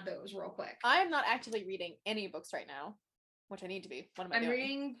add those real quick. I am not actively reading any books right now, which I need to be. What am I doing? I'm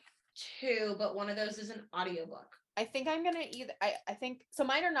reading 2, but one of those is an audiobook. I think I'm gonna I think so.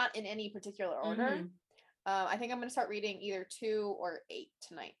 Mine are not in any particular order. I think I'm gonna start reading either 2 or 8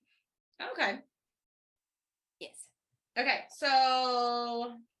 tonight. Okay. Yes. Okay,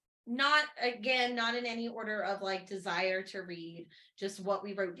 so not in any order of like desire to read, just what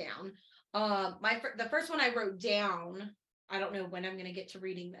we wrote down. The first one I wrote down, I don't know when I'm going to get to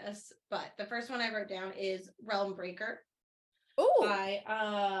reading this, but the first one I wrote down is Realm Breaker. Oh, by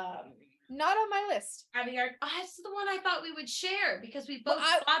not on my list. That's the one I thought we would share because we both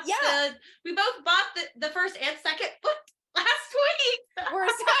we both bought the first and second book last week.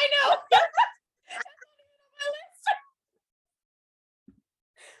 I know.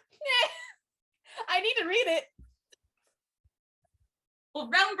 I need to read it. Well,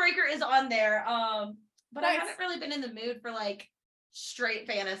 Realm Breaker is on there. But nice. I haven't really been in the mood for like straight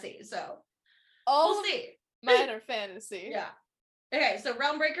fantasy, so we'll see. Mine are fantasy. Yeah. Okay, so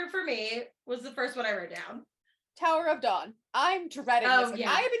Realm Breaker for me was the first one I wrote down. Tower of Dawn. I'm dreading this. Yeah.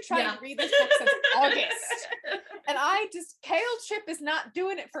 I have been trying to read this book since August. And Kale Trip is not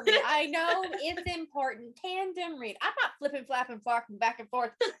doing it for me. I know it's important. Tandem read. I'm not flipping, flapping, flocking back and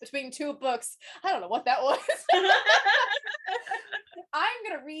forth between 2 books. I don't know what that was. I'm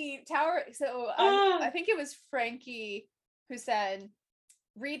going to read Tower. So I think it was Frankie who said,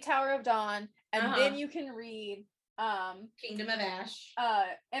 read Tower of Dawn, and then you can read Kingdom of Ash,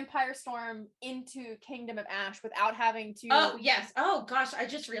 Empire Storm into Kingdom of Ash without having to. Oh yes. Oh gosh, I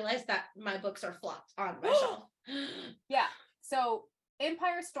just realized that my books are flopped on my shelf. Yeah. So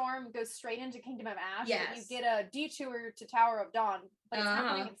Empire Storm goes straight into Kingdom of Ash. Yes. But you get a detour to Tower of Dawn, but it's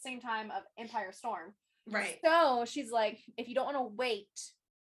happening at the same time of Empire Storm. Right. So she's like, if you don't want to wait,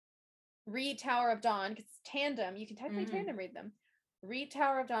 read Tower of Dawn, because it's tandem. You can technically tandem read them. Read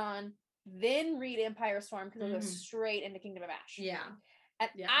Tower of Dawn, then read Empire Storm, because it'll go straight into Kingdom of Ash. Yeah. And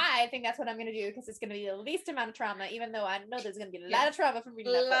I think that's what I'm going to do, because it's going to be the least amount of trauma, even though I know there's going to be a lot of trauma from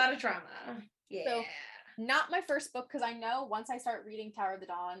reading that book. A lot of trauma. Yeah. So, not my first book, because I know once I start reading Tower of the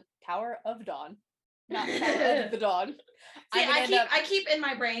Dawn, not Tower of the Dawn. See, I keep in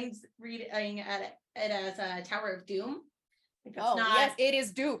my brains reading it as a Tower of Doom. Yes, it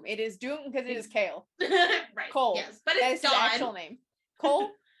is Doom. It is Doom because it is Kale. Right. Cole. Yes, but it's his actual name. Cole.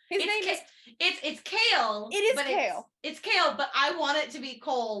 His name is. It's Kale. It is Kale. It's Kale, but I want it to be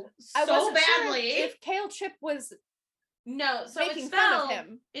Cole so badly. Sure if Kale Chip was. No, so making fun of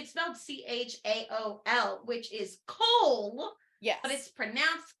him. It's spelled Chaol, which is Cole. Yes. But it's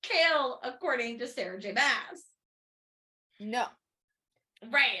pronounced Kale according to Sarah J. Maas. No.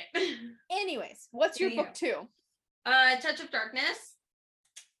 Right. Anyways, what's your book 2? Touch of Darkness.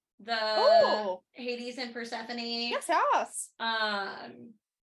 The Hades and Persephone. Yes.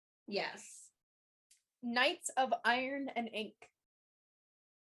 Yes. Knights of Iron and Ink.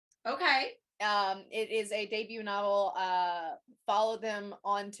 Okay. It is a debut novel. Follow them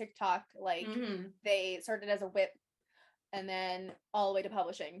on TikTok. Like they started as a whip and then all the way to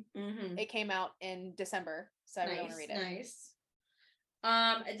publishing. It came out in December, so I really want to read it. Nice.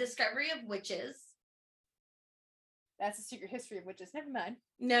 A Discovery of Witches. That's a Secret History of Witches. Never mind.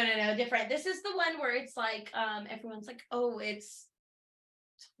 No, different. This is the one where it's like, everyone's like, oh, it's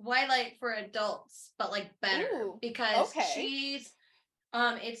Twilight for adults, but like better. Ooh, because she's,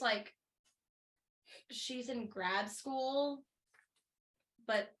 it's like, she's in grad school,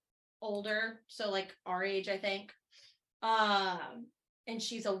 but older. So like our age, I think. And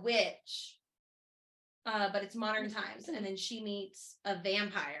she's a witch. But it's modern times, and then she meets a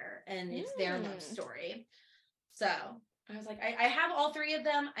vampire, and it's their love story. So I was like, I have all 3 of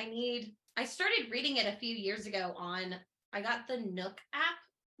them. I started reading it a few years ago I got the Nook app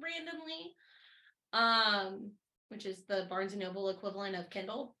randomly, which is the Barnes & Noble equivalent of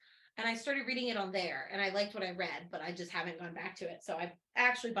Kindle. And I started reading it on there, and I liked what I read, but I just haven't gone back to it. So I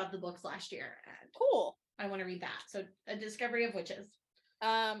actually bought the books last year. Cool. I want to read that. So A Discovery of Witches.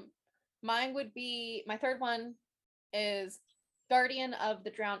 Mine would be, my third one is Guardian of the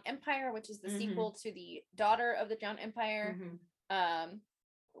Drowned Empire, which is the sequel to the Daughter of the Drowned Empire.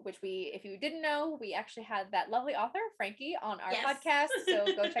 Which if you didn't know, we actually had that lovely author, Frankie, on our podcast. So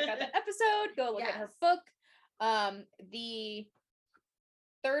go check out that episode. Go look at her book. The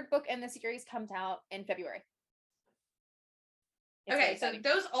 3rd book in the series comes out in February. Okay, so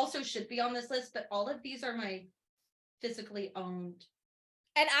those also should be on this list, but all of these are my physically owned.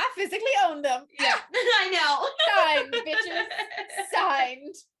 And I physically own them. Yeah, I know. Signed, bitches.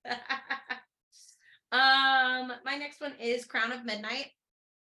 Signed. My next one is Crown of Midnight.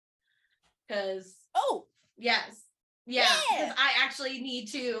 Because yes. Yeah. Because I actually need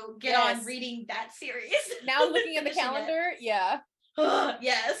to get on reading that series. Now looking at the calendar, yeah.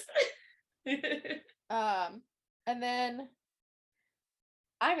 Yes. And then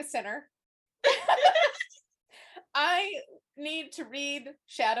I'm a sinner. I need to read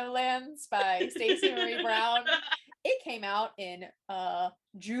Shadowlands by Stacey Marie Brown. It came out in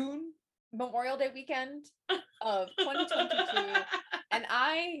June, Memorial Day weekend of 2022, and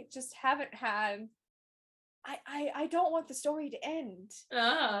I just haven't had. I don't want the story to end.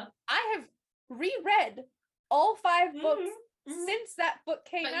 I have reread all 5 books since that book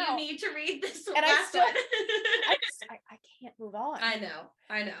came out. You need to read this and last one. I can't move on. I know.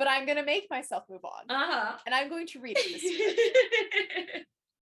 But I'm gonna make myself move on. And I'm going to read it this year.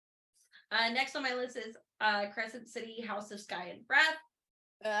 Next on my list is Crescent City, House of Sky and Breath.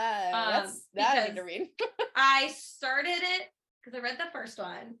 That I need to read. I started it because I read the first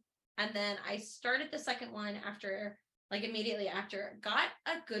one, and then I started the second one immediately after. Got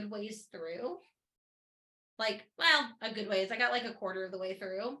a good ways through. A good ways. I got a quarter of the way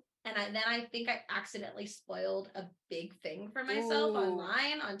through. And then I think I accidentally spoiled a big thing for myself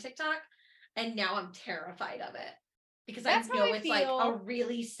online on TikTok. And now I'm terrified of it. Because I know it's a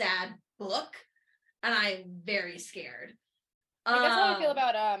really sad book. And I'm very scared. That's how I feel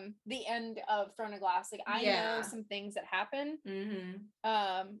about the end of Throne of Glass. I know some things that happen.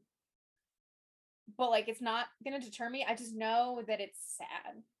 But it's not gonna deter me. I just know that it's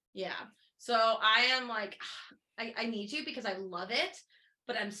sad. Yeah. So I am I need to, because I love it,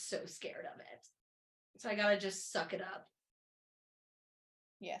 but I'm so scared of it. So I gotta just suck it up.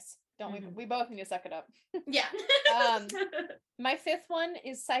 Yes. don't we both need to suck it up. Yeah. My fifth one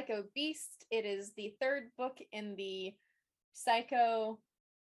is Psycho Beast. It is the third book in the Psycho,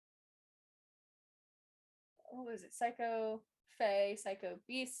 what was it? Psycho Fae, Psycho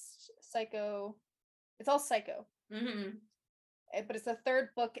Beast, Psycho, it's all Psycho. Mm-hmm. But it's the third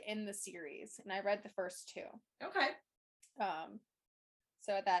book in the series, and I read the first two. Okay.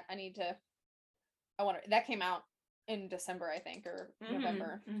 So that that came out in December, I think, or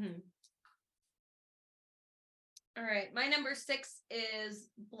November. Mm-hmm. All right, my number 6 is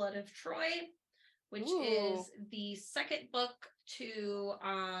Blood of Troy, which is the second book to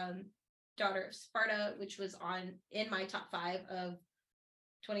Daughter of Sparta, which was in my top 5 of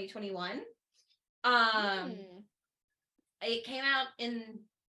 2021. It came out in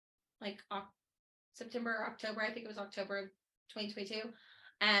like September or October. I think it was October of 2022,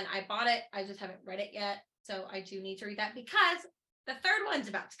 and I bought it. I just haven't read it yet, so I do need to read that because the third one's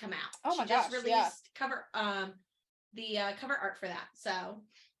about to come out. Oh my gosh! She just released the cover art for that, so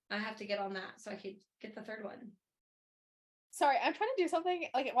I have to get on that so I could get the third one. Sorry, I'm trying to do something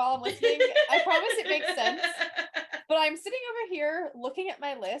like while I'm listening. I promise it makes sense. But I'm sitting over here looking at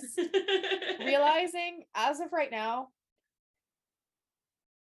my list, realizing as of right now,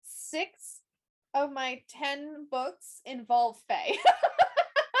 6 of my 10 books involve Fae.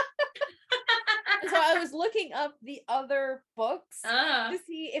 So I was looking up the other books to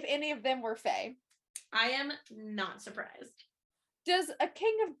see if any of them were Fae. I am not surprised. Does a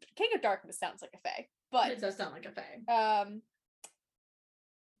King of Darkness sounds like a Fae, but it does sound like a Fae.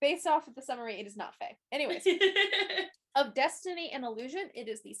 Based off of the summary, it is not Fae. Anyways, of Destiny and Illusion, it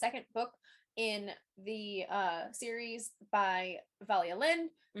is the second book in the series by Valia Lind,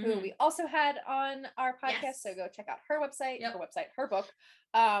 who we also had on our podcast. Yes. So go check out her website, her book.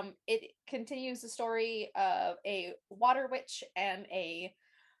 It continues the story of a water witch and a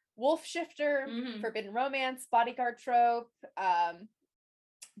wolf shifter, forbidden romance, bodyguard trope,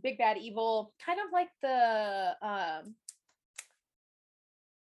 big bad evil, kind of like the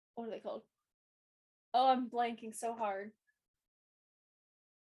what are they called? Oh, I'm blanking so hard.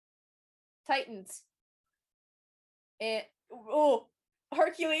 Titans.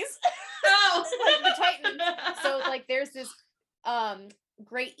 Hercules. Oh, like the Titans. So like there's this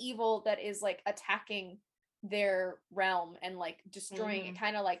great evil that is like attacking their realm and like destroying it,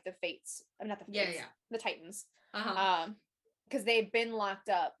 kind of like the Fates. I'm not the Fates. The Titans. Because they've been locked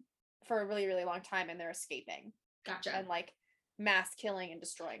up for a really, really long time and they're escaping. Gotcha. And like mass killing and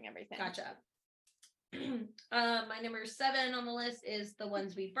destroying everything. Gotcha. My number 7 on the list is The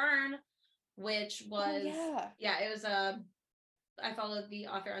Ones We Burn, which was it was I followed the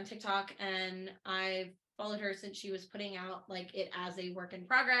author on TikTok and I've followed her since she was putting out like it as a work in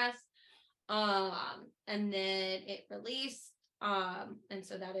progress. And then it released. And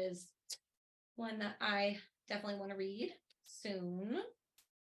so that is one that I definitely want to read soon.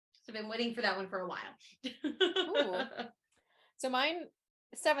 So I've been waiting for that one for a while. So mine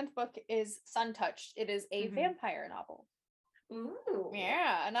 7th book is Sun Touched. It is a vampire novel. Ooh.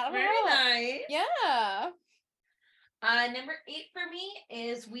 Yeah, not very nice. Yeah. Number 8 for me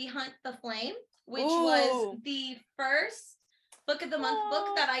is We Hunt the Flame, which was the first book of the month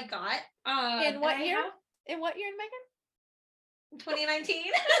book that I got. In what year? In what year, Megan?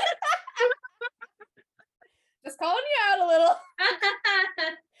 2019. Just calling you out a little.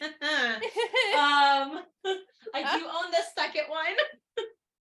 I do own the second one.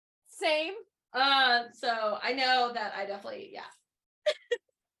 Same. So I know that I definitely,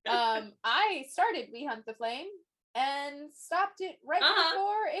 I started We Hunt the Flame and stopped it right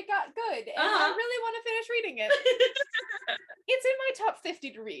before it got good. And I really want to finish reading it. It's in my top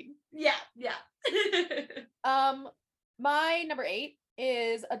 50 to read. Yeah. My number 8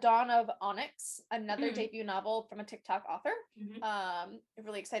 is A Dawn of Onyx, another debut novel from a TikTok author. I'm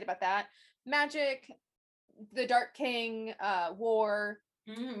really excited about that. Magic, the Dark King, war,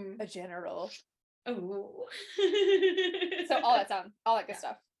 a general. Oh. So all that good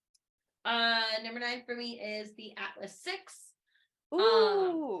stuff. Number 9 for me is the Atlas 6.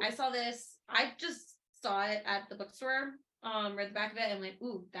 Ooh. I saw this. I just saw it at the bookstore. Read the back of it and went,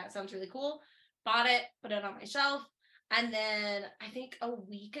 ooh, that sounds really cool. Bought it, put it on my shelf. And then I think a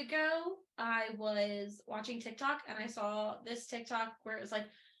week ago, I was watching TikTok and I saw this TikTok where it was like,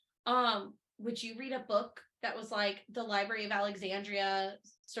 would you read a book that was like the Library of Alexandria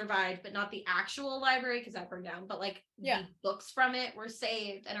survived, but not the actual library because that burned down, but like the books from it were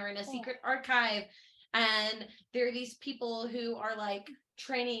saved and are in a secret archive. And there are these people who are like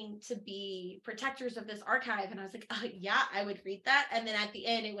training to be protectors of this archive. And I was like, yeah, I would read that. And then at the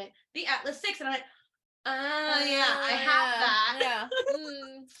end, it went the Atlas 6. And I went, I have that. Yeah.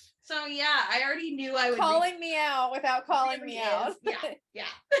 So yeah, I already knew I would calling me out without calling me out. Yeah.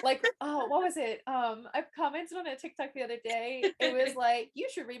 Like, oh, what was it? I commented on a TikTok the other day. It was like, you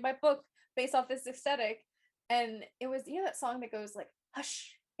should read my book based off this aesthetic. And it was, that song that goes like,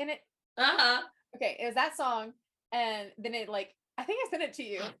 hush in it. Uh-huh. Okay, it was that song. And then it like, I think I sent it to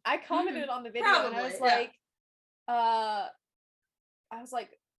you. I commented on the video and I was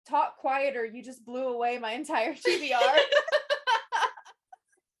like, talk quieter, you just blew away my entire TBR.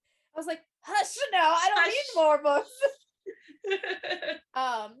 I was like, hush now, I don't need more books.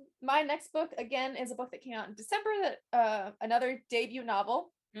 My next book again is a book that came out in December, that another debut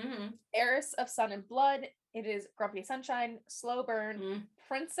novel, Heiress of Sun and Blood. It is Grumpy Sunshine, slow burn,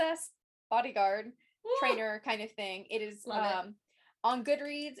 princess, bodyguard, trainer kind of thing. It is on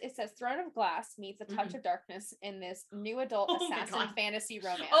Goodreads. It says Throne of Glass meets A Touch of Darkness in this new adult assassin fantasy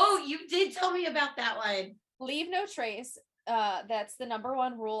romance. Oh, you did tell me about that one. Leave no trace. That's the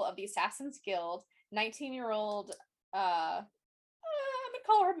 #1 rule of the Assassin's Guild. 19-year-old I'm gonna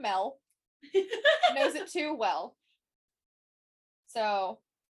call her Mel. Knows it too well. So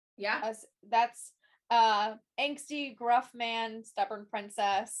yeah, that's angsty, gruff man, stubborn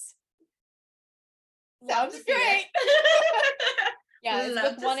princess. Sounds great. Yeah, it's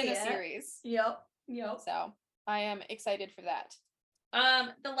book 1 in a series. Yep. So I am excited for that.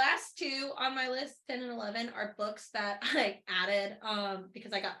 The last 2 on my list, 10 and 11, are books that I added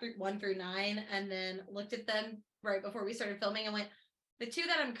because I got through 1 through 9 and then looked at them right before we started filming and went, the 2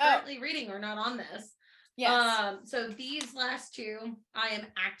 that I'm currently reading are not on this. Yes. So these last 2 I am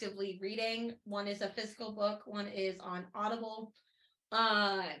actively reading. One is a physical book, one is on Audible.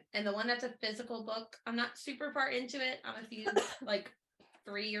 And the one that's a physical book, I'm not super far into it. I'm a few like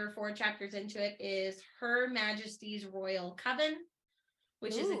 3 or 4 chapters into it, is Her Majesty's Royal Coven,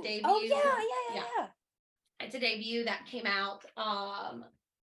 which is a debut. Oh yeah. It's a debut that came out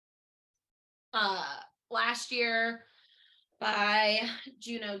last year by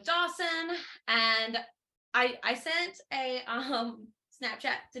Juno Dawson, and I sent a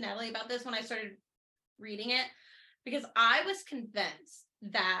Snapchat to Natalie about this when I started reading it, because I was convinced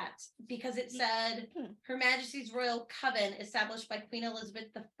that because it said Her Majesty's Royal Coven established by Queen Elizabeth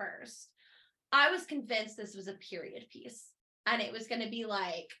I was convinced this was a period piece and it was going to be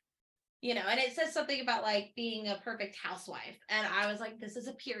like, and it says something about like being a perfect housewife, and I was like, this is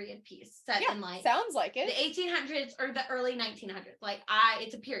a period piece set in like sounds like it, the 1800s or the early 1900s. Like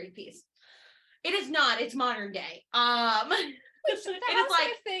it's a period piece. It is not. It's modern day. Which the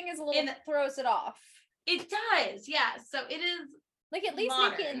housewife thing is a little throws it off. It does, yeah. So it is like at least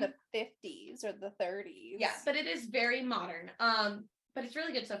modern. Make it in the 50s or the 30s. Yeah, but it is very modern. But it's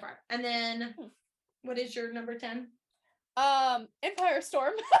really good so far. And then what is your number 10? Empire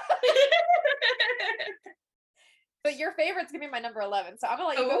Storm. But your favorite's gonna be my number 11, so I'm gonna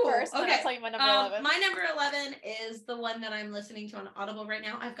let you go first. Okay, I'll tell you my number 11. My number 11 is the one that I'm listening to on Audible right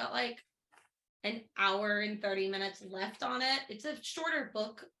now. I've got like an hour and 30 minutes left on it. It's a shorter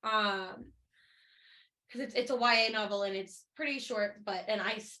book, because it's a YA novel and it's pretty short. And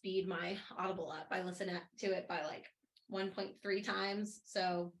I speed my Audible up. I listen to it by like 1.3 times,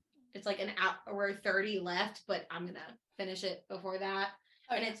 so it's like an hour 30 left. But I'm gonna finish it before that.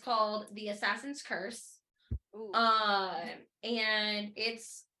 And it's called The Assassin's Curse. Ooh. And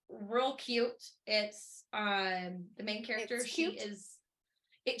it's real cute. It's the main character. She's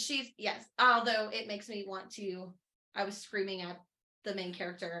yes. Although it makes me want to. I was screaming at the main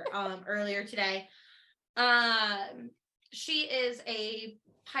character earlier today. She is a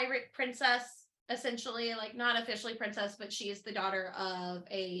pirate princess, essentially, like not officially princess, but she is the daughter of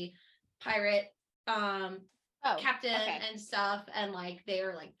a pirate captain and stuff, and like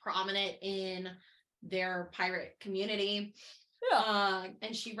they're like prominent in their pirate community.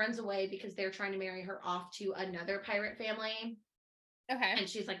 And she runs away because they're trying to marry her off to another pirate family. And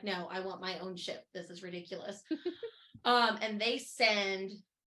she's like, no, I want my own ship. This is ridiculous. And they send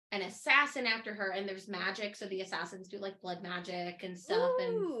an assassin after her, and there's magic, so the assassins do like blood magic and stuff. Ooh.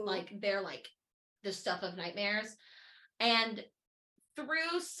 And like they're like the stuff of nightmares. And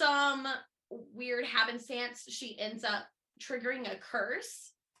through some weird happenstance, she ends up triggering a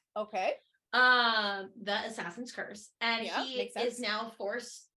curse. The assassin's curse, and he is now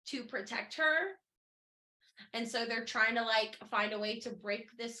forced to protect her. And so they're trying to like find a way to break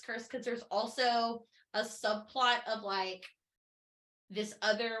this curse, because there's also a subplot of like this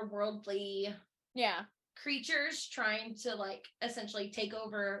otherworldly creatures trying to like essentially take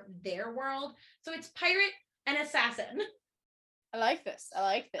over their world. So it's pirate and assassin. I like this.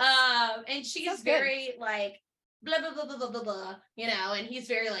 And she's very like blah blah blah blah blah blah blah, and he's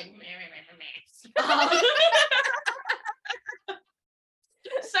very like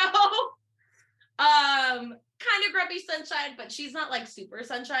so kind of grumpy sunshine, but she's not like super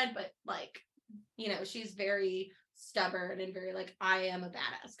sunshine, but like, you know, she's very stubborn and very like, I am a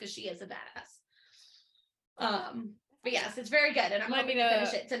badass, because she is a badass. But yes, it's very good, and I'm hoping to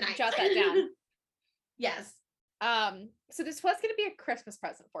finish it tonight. Jot that down. Yes. So this was going to be a Christmas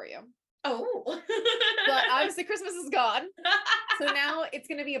present for you. Oh. But obviously Christmas is gone. So now it's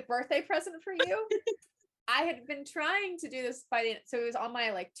going to be a birthday present for you. I had been trying to do this so it was on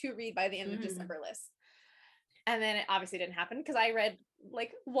my like to read by the end of December list. And then it obviously didn't happen because I read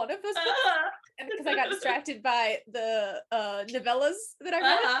like one of those books and because I got distracted by the novellas that I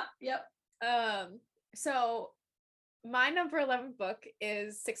read. Yep. So my number 11 book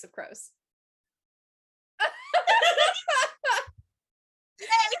is Six of Crows.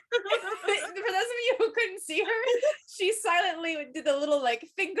 For those of you who couldn't see her, she silently did the little like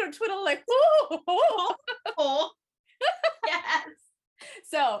finger twiddle, like oh. Yes.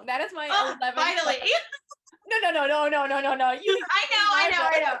 So that is my 11th. Finally. No. I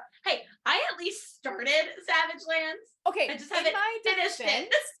know. Hey, I at least started Savage Lands. Okay, I just haven't finished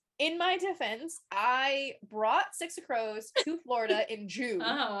it. In my defense, I brought Six of Crows to Florida in June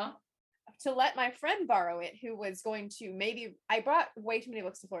to let my friend borrow it, who was going to I brought way too many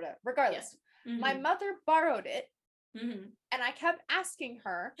books to Florida. Regardless, my mother borrowed it, and I kept asking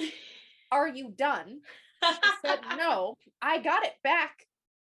her, "Are you done?" She said, "No, I got it back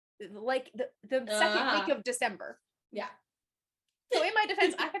like the second week of December." Yeah. So in my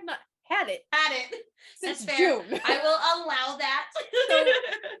defense, I have not had it since June. I will allow that. So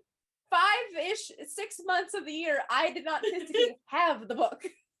 5-ish, 6 months of the year, I did not physically have the book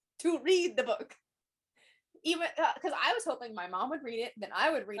to read the book. Even because I was hoping my mom would read it, then I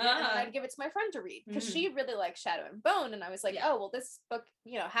would read it, and then I'd give it to my friend to read because she really likes Shadow and Bone, and I was like, oh well, this book,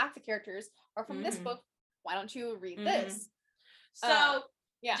 you know, half the characters are from this book. Why don't you read this? So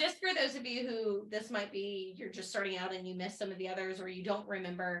just for those of you who this might be, you're just starting out and you missed some of the others or you don't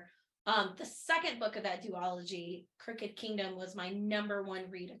remember, the second book of that duology, Crooked Kingdom, was my number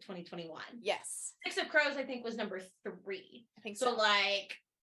 1 read of 2021. Yes. Six of Crows, I think, was number 3. I think so. Like,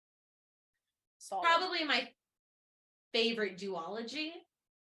 solid. Probably my favorite duology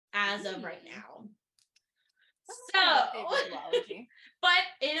as of right now. But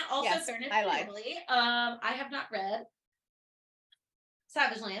in also fairness, I have not read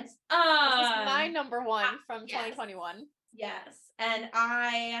Savage Lands. This is my number 1 from 2021. Yes, and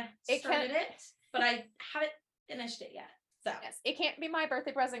I started it, but I haven't finished it yet. So yes, it can't be my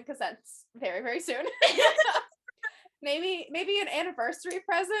birthday present because that's very, very soon. maybe an anniversary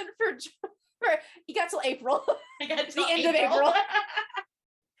present for you got till April. I got till the end of April.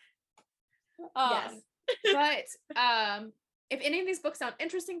 Yes. But if any of these books sound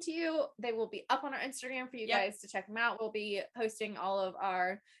interesting to you, they will be up on our Instagram for you guys to check them out. We'll be posting all of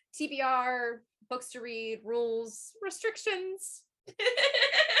our TBR, books to read, rules, restrictions,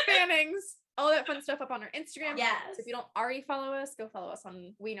 bannings, all that fun stuff up on our Instagram. Yes. So if you don't already follow us, go follow us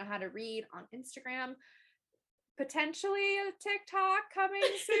on We Know How to Read on Instagram. Potentially a TikTok coming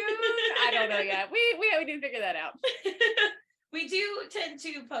soon. I don't know yet. We need to figure that out. We do tend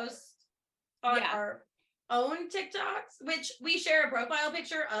to post on our own TikToks, which we share a profile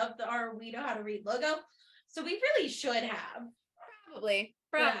picture of our We Know How to Read logo. So we really should have. Probably.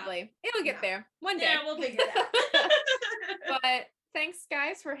 It'll get there one day. Yeah, we'll figure it out. But thanks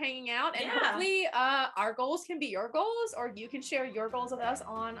guys for hanging out, and hopefully our goals can be your goals, or you can share your goals with us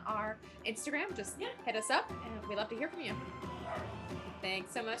on our Instagram. Just hit us up and we'd love to hear from you.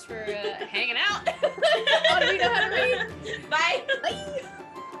 Thanks so much for hanging out on We Know How to Read. Bye. Bye.